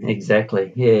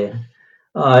 Exactly. Yeah,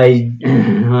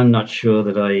 I'm not sure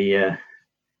that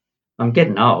I'm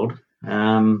getting old,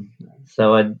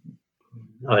 so I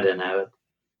don't know.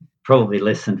 Probably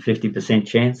less than 50%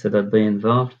 chance that I'd be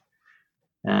involved.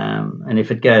 And if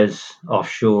it goes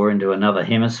offshore into another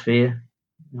hemisphere,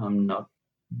 I'm not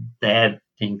that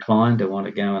inclined to want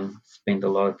to go and spend a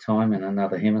lot of time in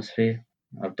another hemisphere.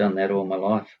 I've done that all my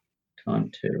life.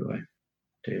 Time to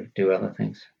do other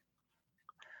things.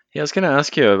 Yeah, I was going to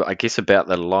ask you, I guess, about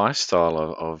the lifestyle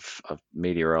of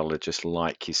meteorologists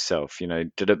like yourself.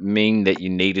 Did it mean that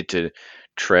you needed to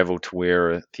travel to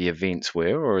where the events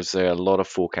were, or is there a lot of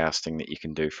forecasting that you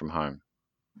can do from home?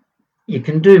 You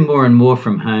can do more and more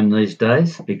from home these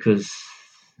days because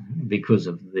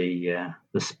of the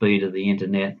speed of the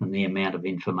internet and the amount of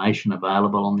information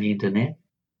available on the internet,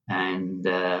 and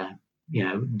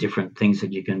different things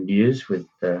that you can use with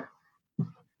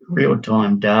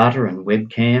real-time data and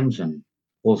webcams and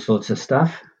all sorts of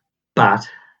stuff. But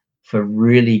for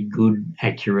really good,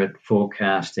 accurate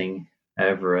forecasting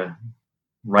over a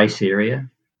race area,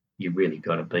 you really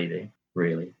got to be there,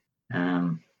 really.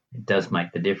 It does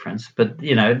make the difference. But,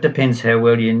 it depends how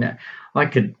well you know.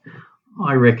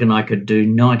 I reckon I could do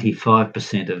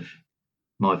 95% of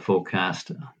my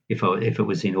forecast if it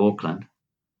was in Auckland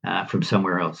from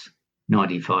somewhere else,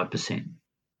 95%.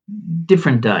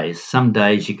 Different days. Some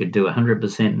days you could do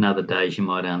 100%, and other days you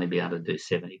might only be able to do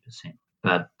 70%.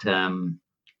 But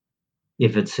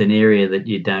if it's an area that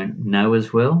you don't know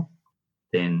as well,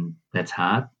 then that's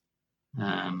hard.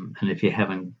 And if you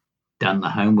haven't done the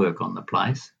homework on the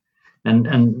place, and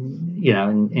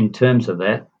in terms of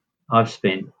that, I've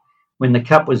spent, when the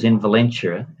Cup was in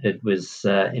Valencia, it was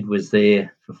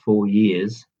there for 4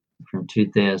 years, from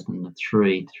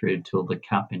 2003 through till the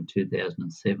Cup in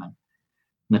 2007.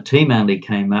 And the team only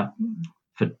came up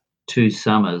for 2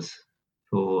 summers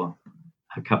for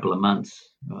a couple of months,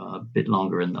 a bit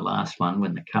longer in the last one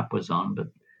when the Cup was on, but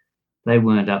they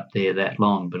weren't up there that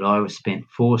long. But I spent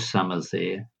 4 summers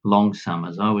there, long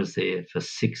summers. I was there for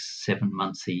 6-7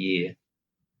 months a year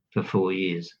for 4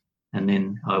 years. And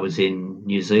then I was in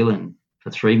New Zealand for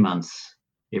 3 months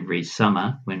every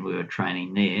summer when we were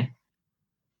training there.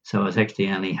 So I was actually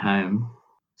only home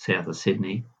south of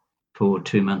Sydney for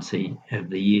 2 months of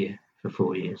the year for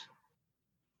 4 years.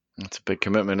 It's a big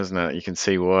commitment, isn't it? You can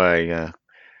see why.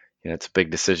 It's a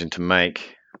big decision to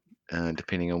make,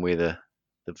 depending on where the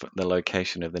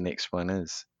location of the next one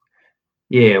is.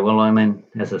 Yeah, well, I mean,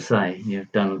 as I say,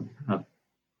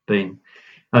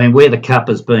 where the Cup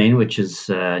has been, which is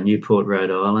Newport,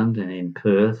 Rhode Island, and then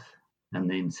Perth, and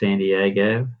then San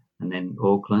Diego, and then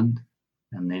Auckland,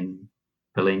 and then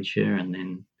Valencia, and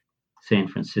then San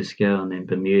Francisco, and then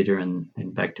Bermuda, and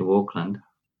back to Auckland.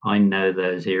 I know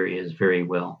those areas very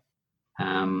well,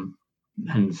 and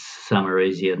some are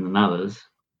easier than others.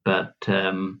 But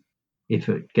if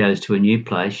it goes to a new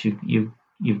place,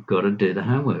 you've got to do the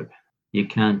homework. You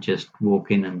can't just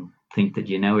walk in and think that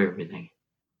you know everything,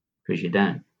 because you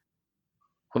don't.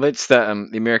 Well, that's the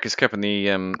America's Cup and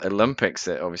the Olympics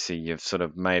that obviously you've sort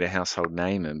of made a household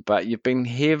name in, but you've been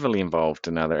heavily involved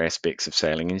in other aspects of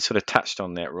sailing, and you sort of touched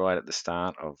on that right at the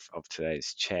start of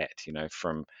today's chat,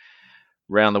 from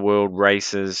round the world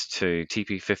races to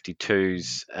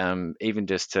TP52s, even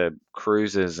just to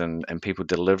cruises and people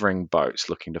delivering boats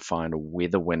looking to find a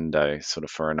weather window sort of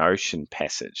for an ocean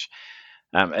passage.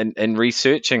 And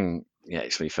researching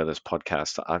actually for this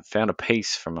podcast, I found a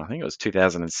piece from, I think it was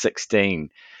 2016.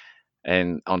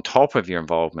 And on top of your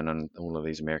involvement in all of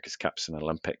these America's Cups and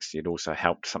Olympics, you'd also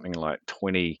helped something like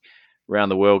 20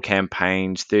 round the world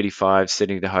campaigns, 35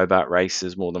 Sydney to Hobart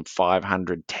races, more than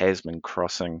 500 Tasman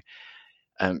crossing.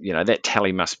 That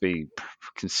tally must be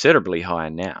considerably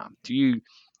higher now. Do you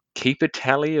keep a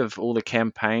tally of all the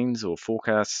campaigns or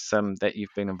forecasts that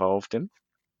you've been involved in?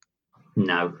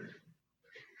 No,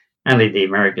 only the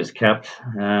America's Cup.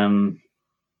 Well,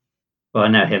 I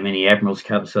know how many Admiral's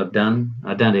Cups I've done.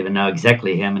 I don't even know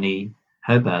exactly how many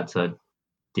Hobarts I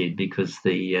did, because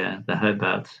the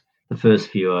Hobarts, the first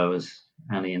few I was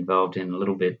only involved in a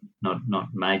little bit, not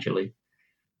majorly,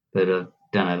 but I've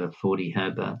done over 40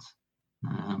 Hobarts.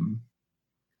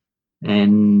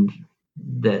 And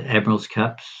the Admiral's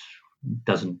Cups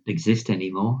doesn't exist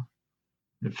anymore.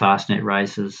 The Fastnet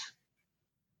races,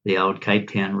 the old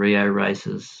Cape Town Rio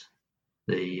races,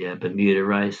 the Bermuda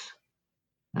race,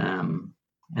 and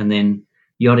then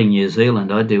Yachting New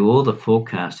Zealand. I do all the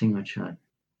forecasting, which I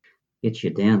get you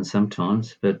down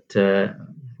sometimes, but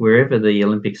wherever the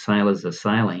Olympic sailors are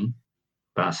sailing,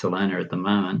 Barcelona at the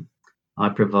moment, I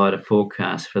provide a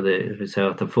forecast so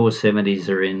if the 470s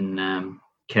are in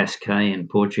Cascais in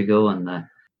Portugal, and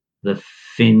the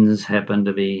Finns happen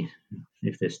to be,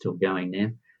 if they're still going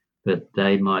there, but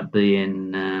they might be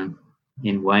in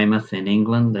Weymouth in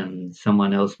England, and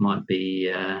someone else might be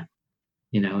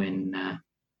in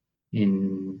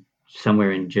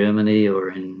somewhere in Germany or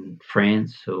in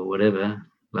France or whatever,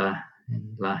 La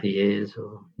Hires,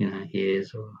 or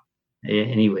Hires, or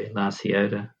anywhere, La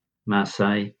Ciotat,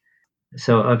 Marseille.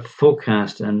 So I've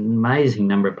forecast an amazing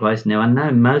number of places. Now, I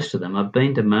know most of them. I've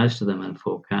been to most of them and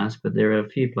forecast, but there are a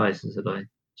few places that I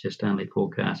just only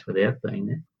forecast without being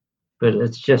there. But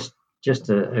it's just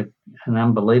an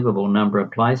unbelievable number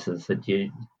of places that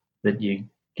you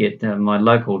get. My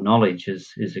local knowledge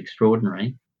is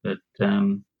extraordinary, but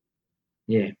when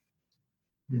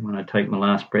I take my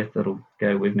last breath, that'll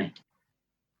go with me.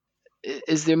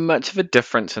 Is there much of a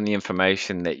difference in the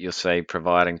information that you're, say,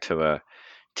 providing to a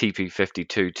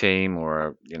TP52 team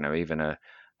or even a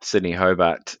Sydney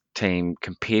Hobart team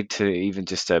compared to even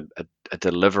just a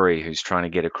delivery who's trying to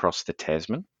get across the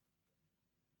Tasman?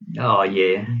 Oh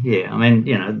yeah. I mean,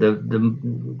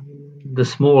 the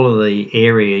smaller the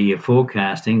area you're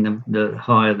forecasting, the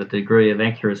higher the degree of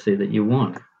accuracy that you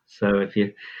want. So if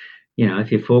you're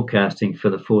forecasting for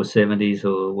the 470s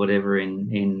or whatever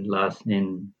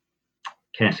in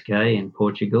Cascais in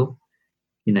Portugal,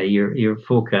 you're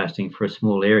forecasting for a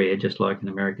small area, just like an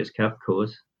America's Cup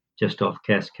course, just off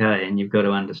Cascais, and you've got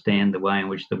to understand the way in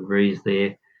which the breeze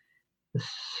there, the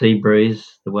sea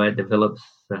breeze, the way it develops,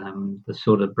 the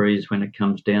sort of breeze when it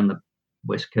comes down the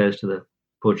west coast of the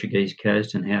Portuguese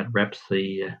coast, and how it wraps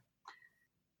the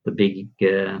big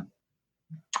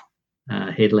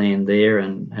headland there,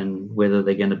 and whether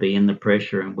they're going to be in the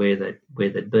pressure and where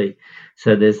they'd be.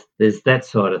 So there's that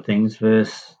side of things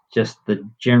versus just the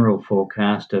general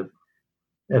forecast of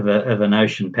an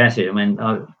ocean passage. I mean,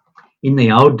 in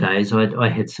the old days, I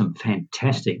had some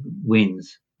fantastic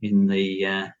winds in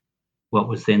the what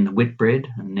was then the Whitbread,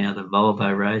 and now the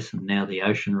Volvo race, and now the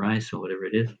Ocean race, or whatever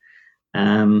it is,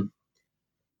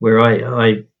 where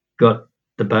I got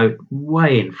the boat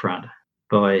way in front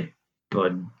by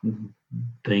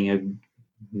being a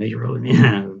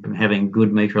having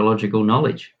good meteorological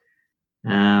knowledge.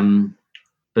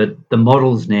 But the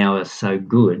models now are so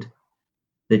good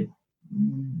that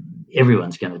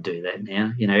everyone's going to do that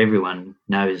now. Everyone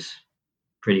knows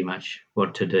pretty much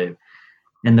what to do.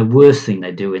 And the worst thing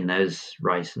they do in those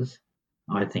races,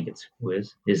 I think it's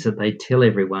worse, is that they tell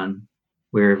everyone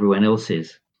where everyone else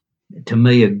is. To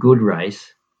me, a good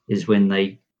race is when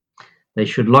they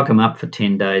should lock them up for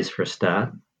 10 days for a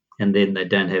start, and then they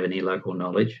don't have any local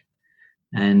knowledge.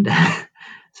 And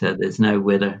so there's no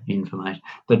weather information.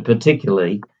 But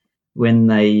particularly when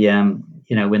they,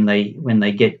 when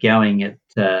they get going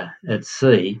at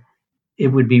sea, it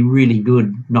would be really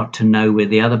good not to know where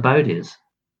the other boat is,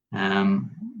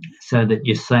 so that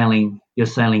you're sailing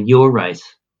your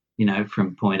race,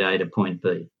 from point A to point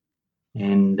B,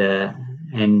 and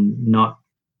not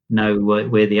know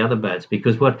where the other boats.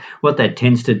 Because what that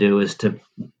tends to do is to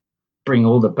bring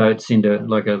all the boats into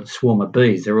like a swarm of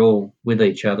bees. They're all with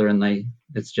each other, and they're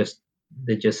just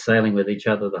sailing with each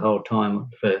other the whole time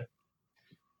for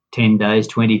 10 days,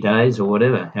 20 days, or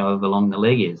whatever, however long the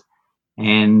leg is.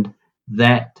 And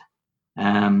that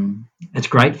it's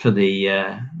great for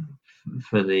the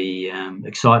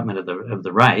excitement of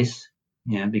the race,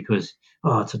 because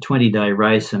it's a 20-day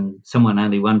race and someone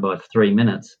only won by 3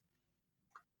 minutes.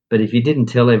 But if you didn't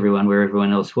tell everyone where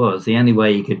everyone else was, the only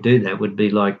way you could do that would be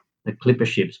like the clipper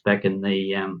ships back in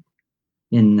the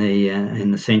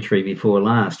century before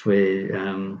last, where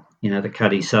the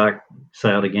Cutty Sark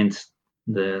sailed against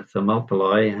the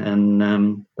Thermopylae,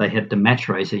 and they had to match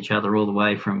race each other all the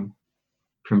way from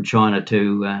China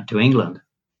to England.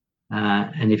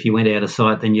 And if you went out of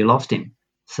sight, then you lost him.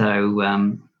 So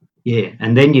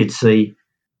and then you'd see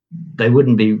they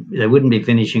wouldn't be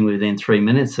finishing within 3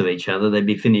 minutes of each other. They'd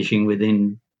be finishing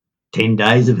within 10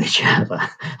 days of each other.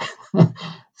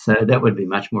 So that would be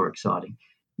much more exciting.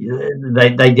 Those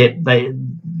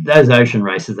ocean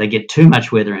races, they get too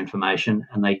much weather information,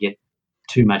 and they get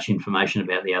too much information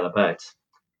about the other boats.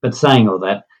 But saying all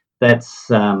that, that's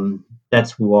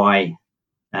why.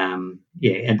 And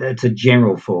it's a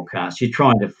general forecast. You're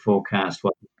trying to forecast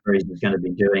what the cruise is going to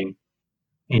be doing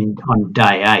on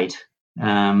day 8,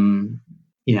 in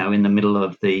the middle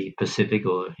of the Pacific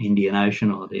or Indian Ocean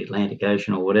or the Atlantic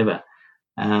Ocean or whatever.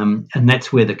 And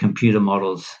that's where the computer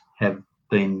models have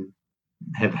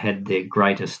had their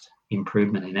greatest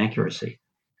improvement in accuracy.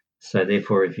 So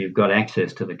therefore, if you've got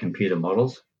access to the computer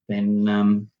models,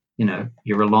 then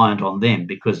you're reliant on them,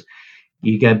 because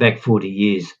you go back 40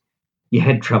 years, you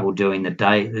had trouble doing the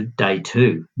day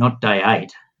 2, not day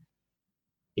 8.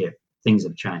 Yeah, things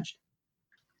have changed.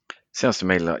 Sounds to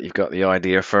me like you've got the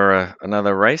idea for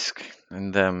another race,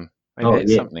 and maybe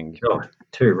that's something. Oh,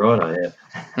 too right, I have.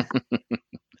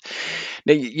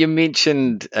 Now, you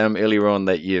mentioned earlier on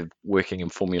that you're working in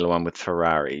Formula One with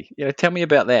Ferrari. Tell me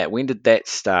about that. When did that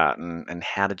start, and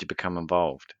how did you become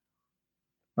involved?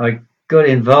 I got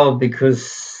involved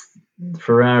because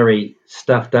Ferrari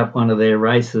stuffed up one of their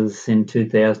races in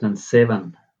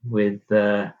 2007 with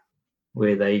where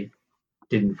they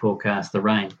didn't forecast the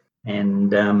rain,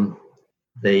 and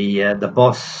the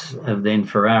boss of then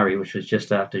Ferrari, which was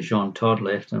just after Jean Todt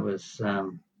left, it was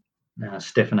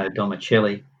Stefano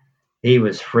Domicelli. He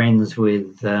was friends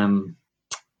with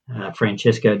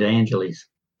Francesco De Angelis,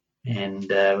 and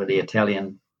with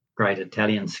the great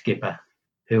Italian skipper,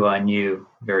 who I knew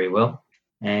very well.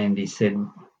 And he said,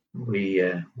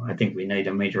 I think we need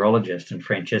a meteorologist. And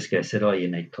Francesco said, you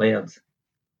need clouds.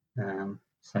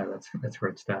 So that's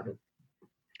where it started.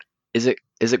 Is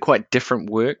it quite different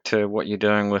work to what you're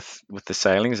doing with the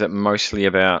sailing? Is it mostly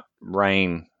about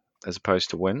rain as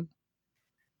opposed to wind?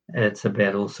 It's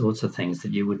about all sorts of things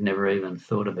that you would never even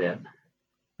thought about.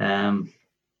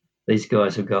 These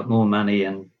guys have got more money,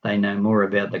 and they know more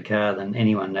about the car than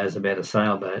anyone knows about a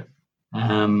sailboat.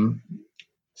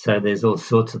 So there's all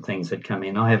sorts of things that come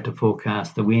in. I have to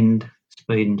forecast the wind,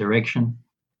 speed and direction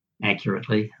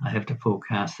accurately. I have to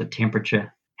forecast the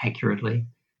temperature accurately.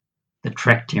 The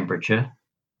track temperature,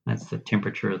 that's the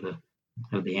temperature of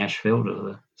the asphalt or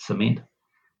the cement.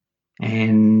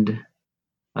 And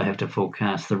I have to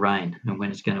forecast the rain and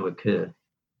when it's going to occur.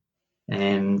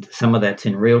 And some of that's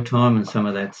in real time, and some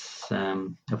of that's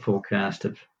a forecast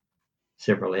of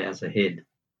several hours ahead.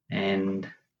 And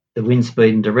the wind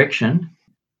speed and direction,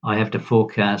 I have to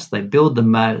forecast. They build the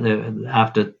motor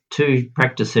after 2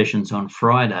 practice sessions on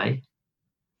Friday.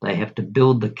 They have to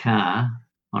build the car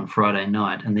on Friday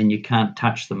night, and then you can't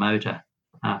touch the motor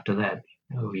after that,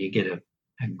 or you get a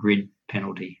grid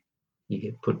penalty. You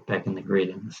get put back in the grid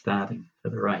in the starting for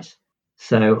the race.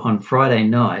 So on Friday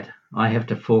night, I have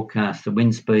to forecast the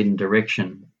wind speed and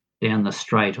direction down the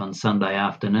straight on Sunday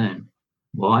afternoon.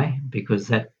 Why? Because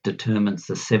that determines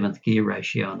the 7th gear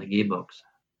ratio on the gearbox.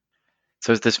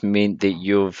 So has this meant that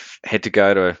you've had to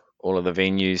go to all of the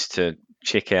venues to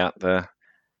check out the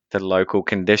local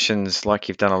conditions like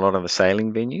you've done a lot of the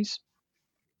sailing venues?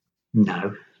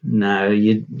 No,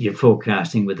 you're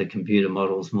forecasting with the computer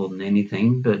models more than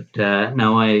anything. But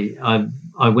no,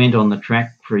 I went on the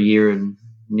track for a year and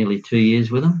nearly 2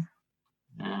 years with them.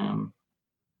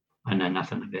 I know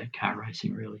nothing about car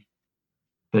racing really,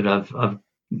 but I've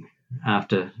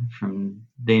after from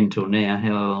then till now,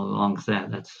 how long's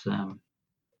that? That's about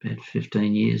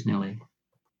 15 years nearly.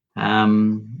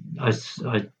 I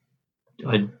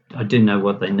do know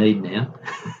what they need now,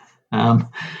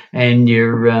 and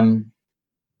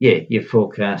you're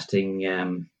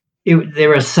forecasting.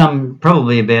 There are some,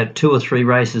 probably about 2 or 3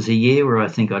 races a year where I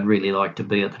think I'd really like to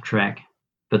be at the track,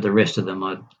 but the rest of them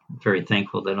I'm very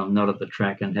thankful that I'm not at the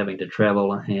track and having to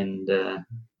travel and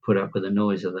put up with the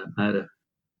noise of that motor.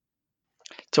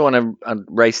 So on a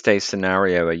race day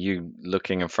scenario, are you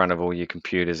looking in front of all your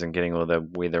computers and getting all the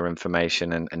weather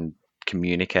information and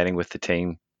communicating with the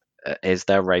team as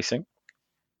they're racing?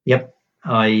 Yep.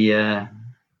 On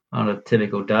a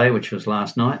typical day, which was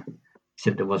last night,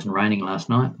 except it wasn't raining last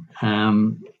night,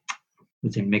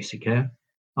 was in Mexico.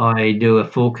 I do a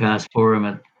forecast for them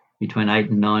at between 8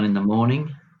 and 9 in the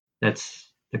morning. That's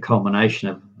the culmination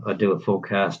of, I do a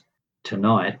forecast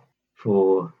tonight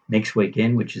for next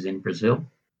weekend, which is in Brazil,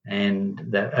 and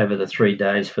that over the 3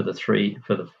 days for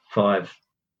the 5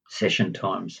 session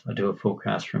times. I do a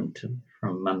forecast from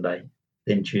Monday,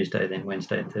 then Tuesday, then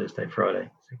Wednesday, Thursday, Friday,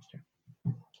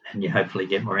 and you hopefully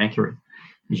get more accurate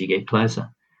as you get closer.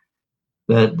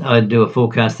 But I do a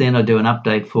forecast, then I do an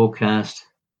update forecast.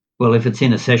 Well, if it's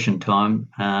in a session time,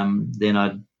 then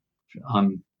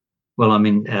I'm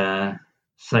in,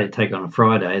 say, take on a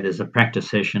Friday, there's a practice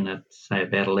session at, say,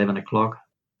 about 11 o'clock.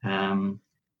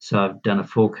 So I've done a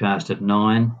forecast at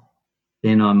 9.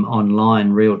 Then I'm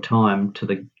online real time to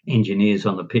the engineers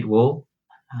on the pit wall,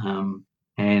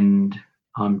 and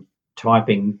I'm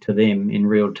typing to them in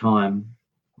real time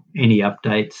any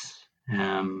updates,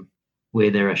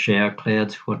 where there are shower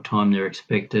clouds, what time they're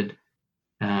expected,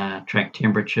 track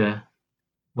temperature,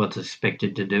 what's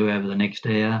expected to do over the next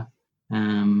hour,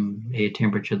 air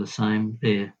temperature the same.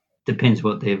 There depends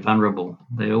what they're vulnerable.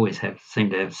 They always seem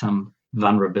to have some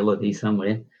vulnerability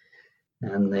somewhere,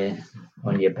 and they're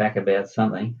on your back about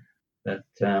something. But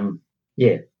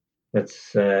that's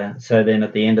so. Then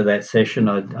at the end of that session,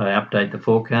 I update the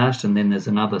forecast, and then there's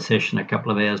another session a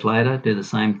couple of hours later. Do the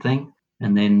same thing,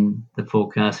 and then the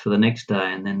forecast for the next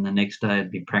day, and then the next day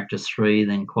it'd be practice 3,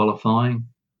 then qualifying,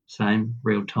 same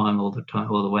real time all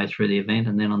the way through the event,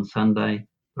 and then on Sunday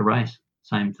the race,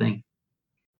 same thing.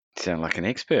 Sound like an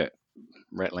expert,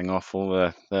 rattling off all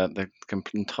the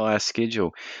entire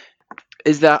schedule.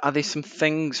 Are there some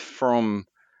things from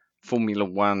Formula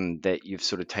One that you've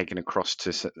sort of taken across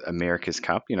to America's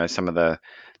Cup? You know, some of the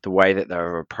way that they've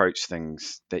approached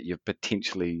things that you've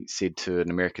potentially said to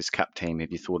an America's Cup team,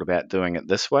 have you thought about doing it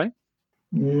this way?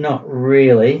 Not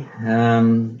really. I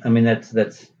mean,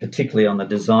 that's particularly on the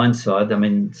design side. I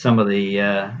mean, some of the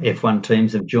F1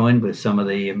 teams have joined with some of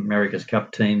the America's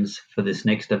Cup teams for this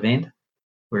next event,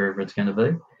 wherever it's going to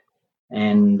be,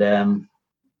 and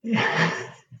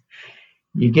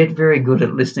you get very good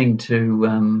at listening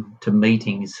to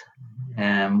meetings,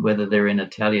 whether they're in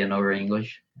Italian or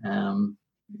English.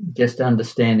 Just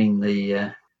understanding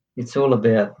it's all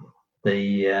about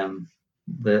the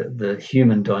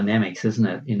human dynamics, isn't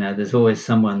it? You know, there's always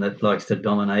someone that likes to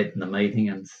dominate in the meeting,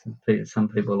 and some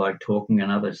people like talking, and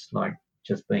others like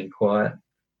just being quiet.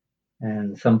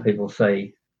 And some people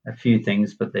say a few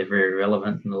things, but they're very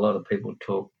relevant, and a lot of people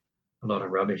talk a lot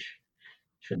of rubbish.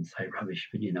 Shouldn't say rubbish,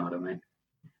 but you know what I mean.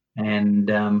 And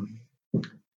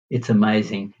it's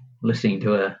amazing listening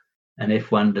to an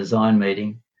F1 design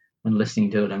meeting and listening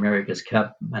to an America's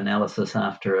Cup analysis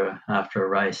after a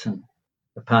race, and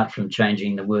apart from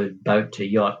changing the word boat to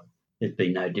yacht, there'd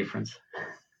be no difference.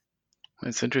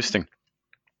 That's interesting.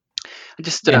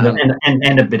 Just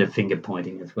and a bit of finger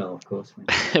pointing as well, of course.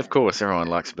 Of course, everyone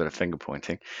likes a bit of finger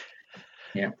pointing.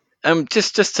 Yeah.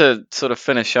 Just to sort of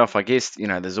finish off, I guess, you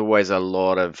know, there's always a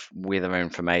lot of weather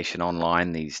information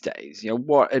online these days. You know,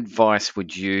 what advice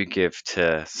would you give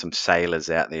to some sailors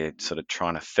out there sort of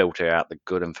trying to filter out the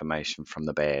good information from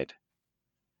the bad?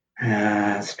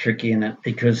 It's tricky, isn't it?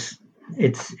 Because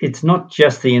it's not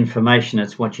just the information,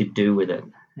 it's what you do with it.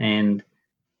 And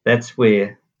That's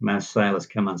where most sailors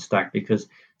come unstuck, because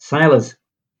sailors,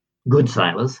 good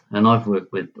sailors, and I've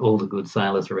worked with all the good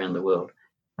sailors around the world,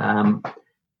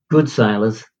 good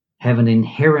sailors have an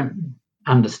inherent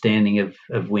understanding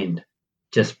of wind,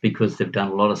 just because they've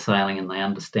done a lot of sailing and they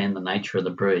understand the nature of the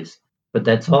breeze. But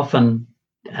that's often,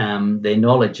 their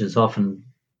knowledge is often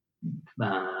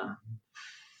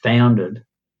founded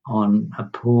on a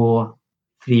poor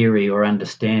theory or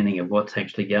understanding of what's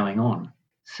actually going on.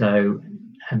 So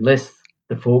unless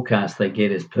the forecast they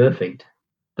get is perfect,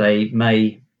 they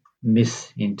may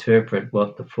misinterpret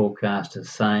what the forecast is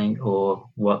saying or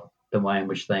what the way in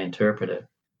which they interpret it.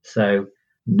 So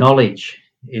knowledge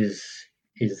is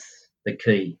the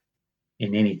key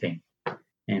in anything,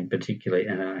 and particularly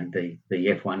the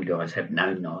F1 guys have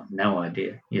no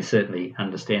idea. You certainly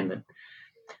understand that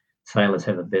sailors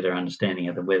have a better understanding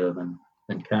of the weather than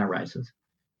car racers.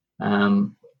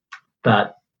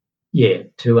 But yeah,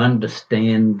 to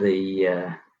understand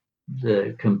the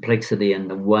complexity and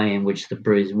the way in which the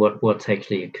breeze, what's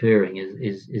actually occurring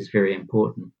is very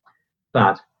important.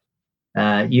 But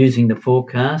using the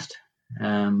forecast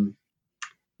and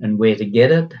where to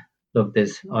get it, look,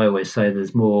 I always say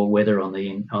there's more weather on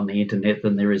the internet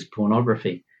than there is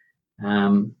pornography.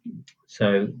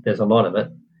 So there's a lot of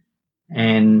it,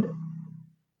 and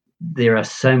there are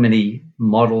so many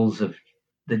models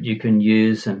that you can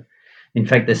use, and in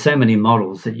fact, there's so many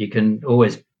models that you can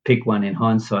always pick one in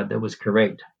hindsight that was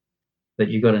correct, but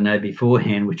you've got to know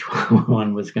beforehand which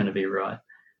one was going to be right.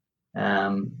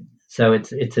 So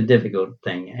it's a difficult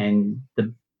thing, and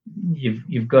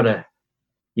you've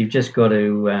just got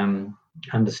to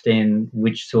understand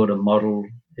which sort of model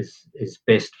is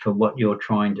best for what you're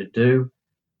trying to do,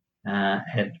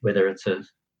 whether it's a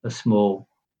small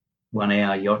 1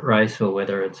 hour yacht race, or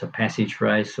whether it's a passage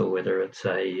race, or whether it's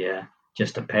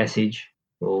just a passage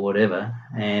or whatever,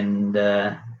 and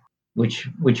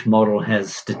which model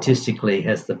statistically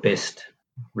has the best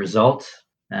results,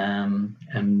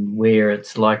 and where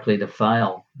it's likely to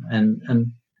fail.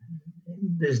 And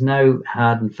there's no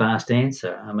hard and fast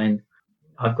answer. I mean,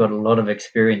 I've got a lot of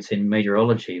experience in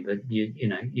meteorology, but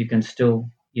you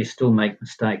still make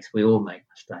mistakes. We all make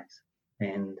mistakes,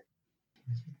 and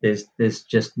there's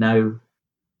just no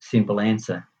simple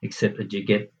answer, except that you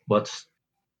get what's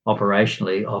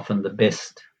operationally often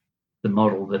the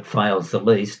model that fails the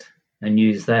least, and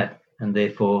use that, and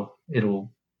therefore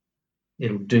it'll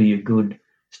do you good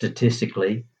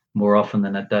statistically more often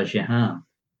than it does you harm.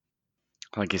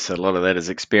 I guess a lot of that is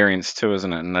experience too,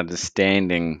 isn't it? And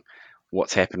understanding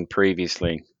what's happened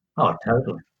previously. Oh,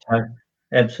 totally.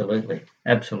 Absolutely.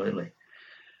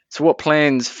 So what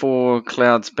plans for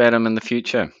Clouds Batham in the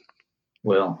future?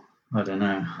 Well, I don't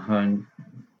know. I'm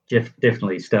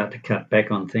definitely start to cut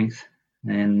back on things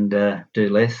and do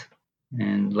less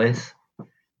and less.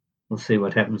 We'll see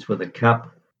what happens with the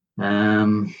cup,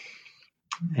 and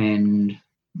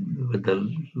with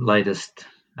the latest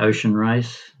ocean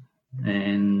race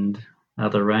and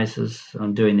other races.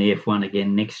 I'm doing the F1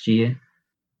 again next year.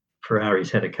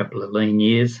 Ferrari's had a couple of lean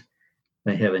years.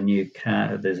 They have a new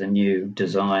car. There's a new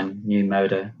design, new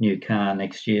motor, new car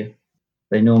next year.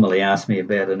 They normally ask me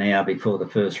about an hour before the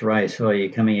first race, "Oh, are you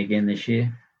coming again this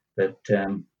year?" But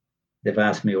they've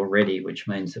asked me already, which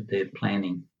means that they're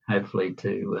planning, hopefully,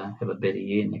 to have a better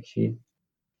year next year.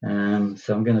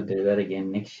 So I'm going to do that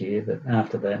again next year. But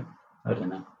after that, I don't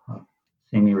know. I'll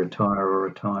semi-retire or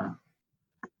retire.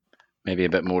 Maybe a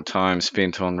bit more time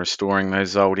spent on restoring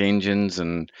those old engines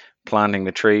and planting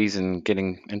the trees and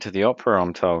getting into the opera,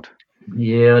 I'm told.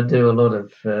 Yeah, I do a lot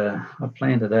of. I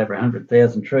planted over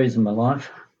 100,000 trees in my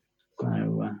life.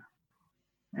 So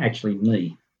actually,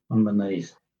 me on my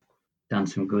knees, done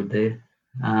some good there.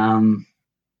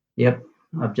 Yep,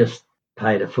 I've just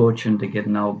paid a fortune to get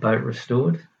an old boat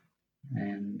restored,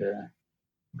 and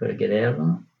got to get out on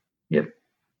it. Yep,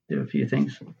 do a few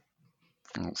things.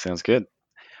 Oh, sounds good.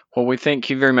 Well, we thank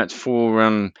you very much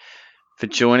for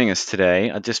joining us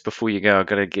today. Just before you go, I've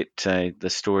got to get the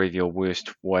story of your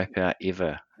worst wipeout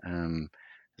ever.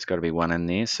 There's got to be one in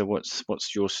there. So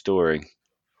what's your story?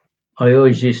 I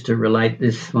always used to relate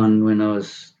this one when I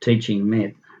was teaching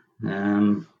MET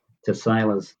to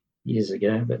sailors years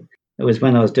ago, but it was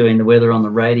when I was doing the weather on the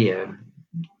radio,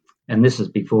 and this is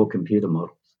before computer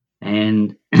models,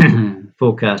 and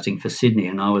forecasting for Sydney,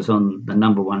 and I was on the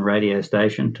number one radio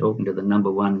station talking to the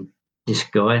number one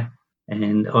disc guy,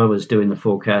 and I was doing the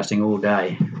forecasting all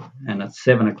day, and at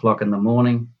 7 o'clock in the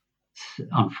morning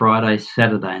on Friday,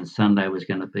 Saturday and Sunday was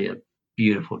going to be a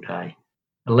beautiful day.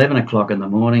 11 o'clock in the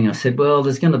morning, I said, well,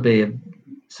 there's going to be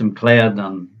some cloud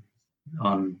on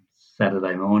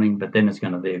Saturday morning, but then it's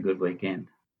going to be a good weekend.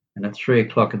 And at 3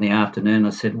 o'clock in the afternoon, I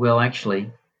said, well,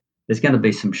 actually, there's going to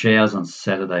be some showers on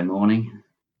Saturday morning,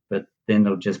 but then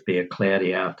it'll just be a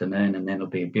cloudy afternoon, and then it'll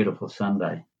be a beautiful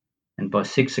Sunday. And by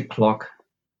 6 o'clock,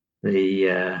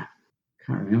 I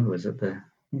can't remember, I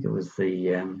think it was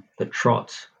the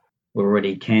trots were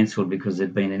already cancelled because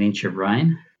there'd been an inch of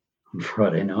rain on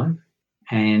Friday night,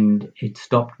 and it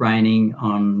stopped raining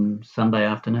on Sunday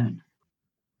afternoon.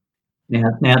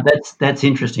 Now that's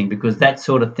interesting, because that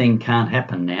sort of thing can't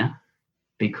happen now,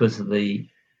 because of the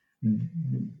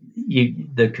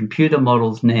computer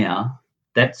models now.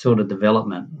 That sort of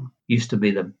development used to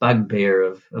be the bugbear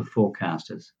of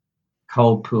forecasters.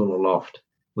 Cold pool aloft,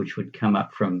 which would come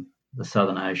up from the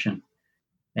Southern Ocean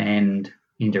and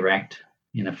interact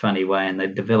in a funny way, and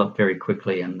they'd develop very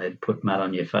quickly, and they'd put mud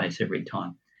on your face every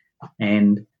time.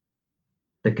 And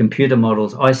the computer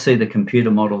models, I see the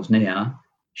computer models now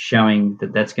showing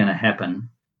that that's going to happen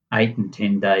 8 and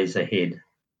 10 days ahead.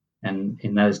 And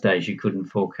in those days, you couldn't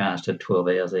forecast at 12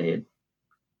 hours ahead.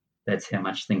 That's how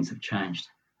much things have changed.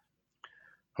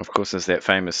 Of course, there's that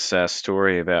famous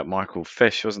story about Michael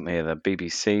Fish, wasn't there? The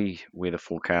BBC weather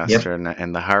forecaster,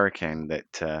 and the hurricane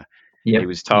that he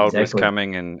was told was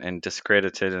coming and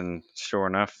discredited, and sure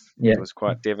enough, it was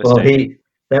quite devastating. Well,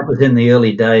 that was in the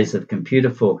early days of computer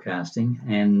forecasting,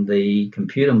 and the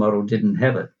computer model didn't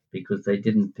have it because they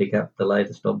didn't pick up the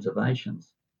latest observations.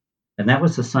 And that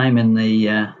was the same in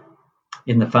the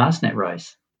Fastnet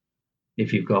race,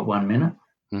 if you've got 1 minute.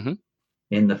 Mm-hmm.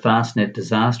 In the Fastnet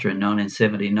disaster in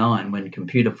 1979, when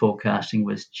computer forecasting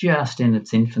was just in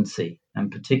its infancy,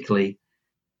 and particularly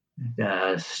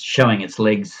showing its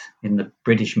legs in the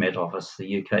British Met Office,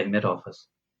 the UK Met Office,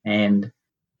 and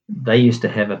they used to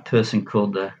have a person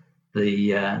called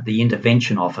the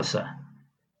intervention officer,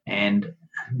 and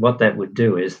what that would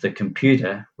do is the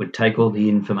computer would take all the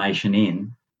information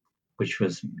in, which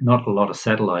was not a lot of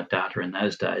satellite data in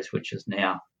those days, which is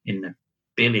now in the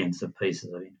billions of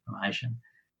pieces of information,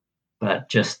 but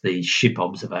just the ship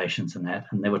observations and that.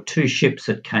 And there were 2 ships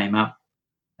that came up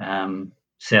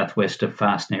southwest of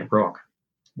Fastnet Rock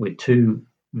with 2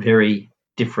 very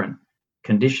different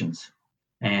conditions.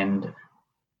 And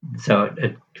so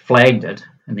it flagged it,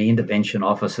 and the intervention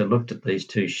officer looked at these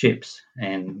 2 ships,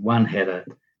 and one had a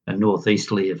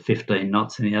northeasterly of 15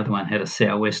 knots and the other one had a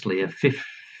southwesterly of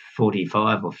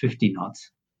 45 or 50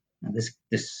 knots. And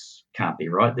this can't be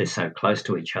right. They're so close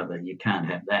to each other. You can't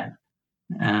have that.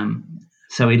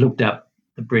 So he looked up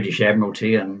the British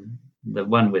Admiralty, and the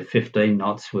one with 15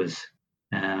 knots was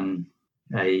a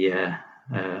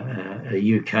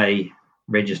UK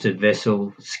registered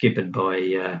vessel skippered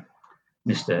by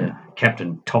Mr.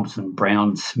 Captain Thompson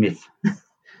Brown Smith, a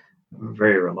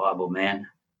very reliable man.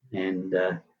 And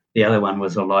the other one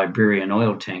was a Liberian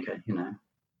oil tanker,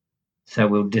 So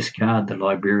we'll discard the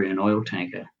Liberian oil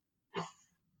tanker.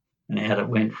 And out it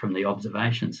went from the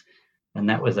observations. And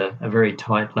that was a very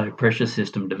tight, low-pressure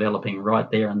system developing right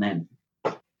there and then.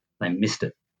 They missed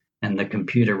it. And the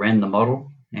computer ran the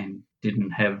model and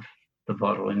didn't have the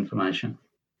vital information.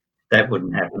 That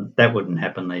wouldn't happen. That wouldn't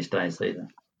happen these days either.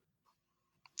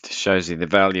 It shows you the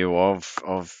value of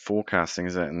forecasting,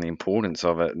 is it, and the importance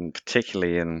of it, and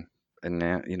particularly in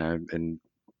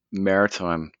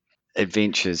maritime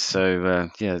adventures. So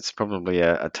it's probably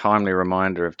a timely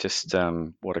reminder of just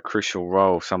what a crucial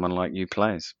role someone like you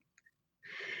plays.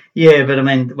 Yeah, but I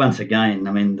mean, once again,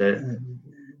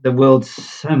 the world's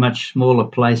so much smaller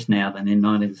place now than in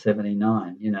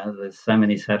 1979. There's so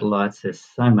many satellites. There's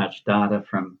so much data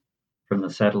from the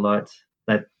satellites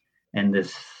and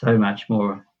there's so much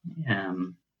more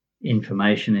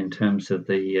information in terms of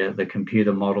the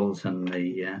computer models and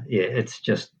it's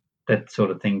just that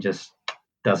sort of thing just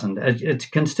doesn't. It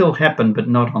can still happen, but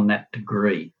not on that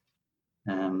degree.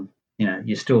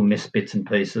 You still miss bits and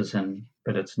pieces,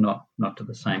 but it's not to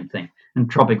the same thing. And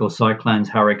tropical cyclones,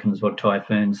 hurricanes, or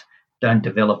typhoons don't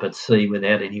develop at sea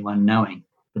without anyone knowing.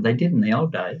 But they did in the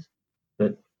old days.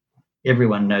 But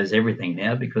everyone knows everything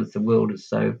now because the world is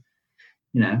so,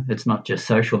 it's not just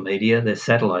social media, there's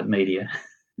satellite media.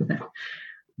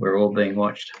 We're all being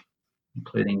watched,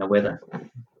 including the weather.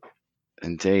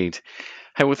 Indeed.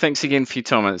 Hey, well, thanks again for your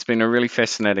time. It's been a really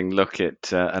fascinating look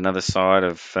at another side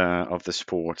of the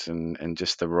sport and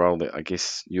just the role that I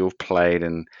guess you've played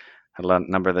in a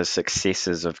number of the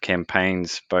successes of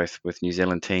campaigns, both with New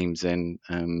Zealand teams and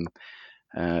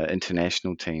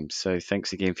international teams. So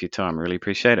thanks again for your time. Really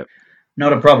appreciate it.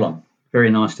 Not a problem.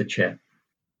 Very nice to chat.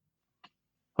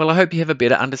 Well, I hope you have a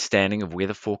better understanding of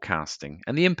weather forecasting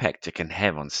and the impact it can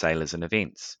have on sailors and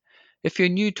events. If you're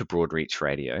new to Broadreach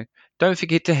Radio, don't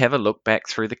forget to have a look back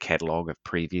through the catalogue of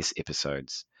previous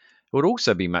episodes. It would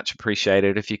also be much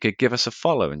appreciated if you could give us a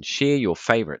follow and share your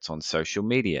favourites on social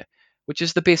media, which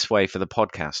is the best way for the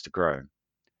podcast to grow.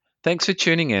 Thanks for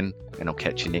tuning in, and I'll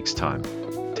catch you next time.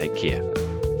 Take care.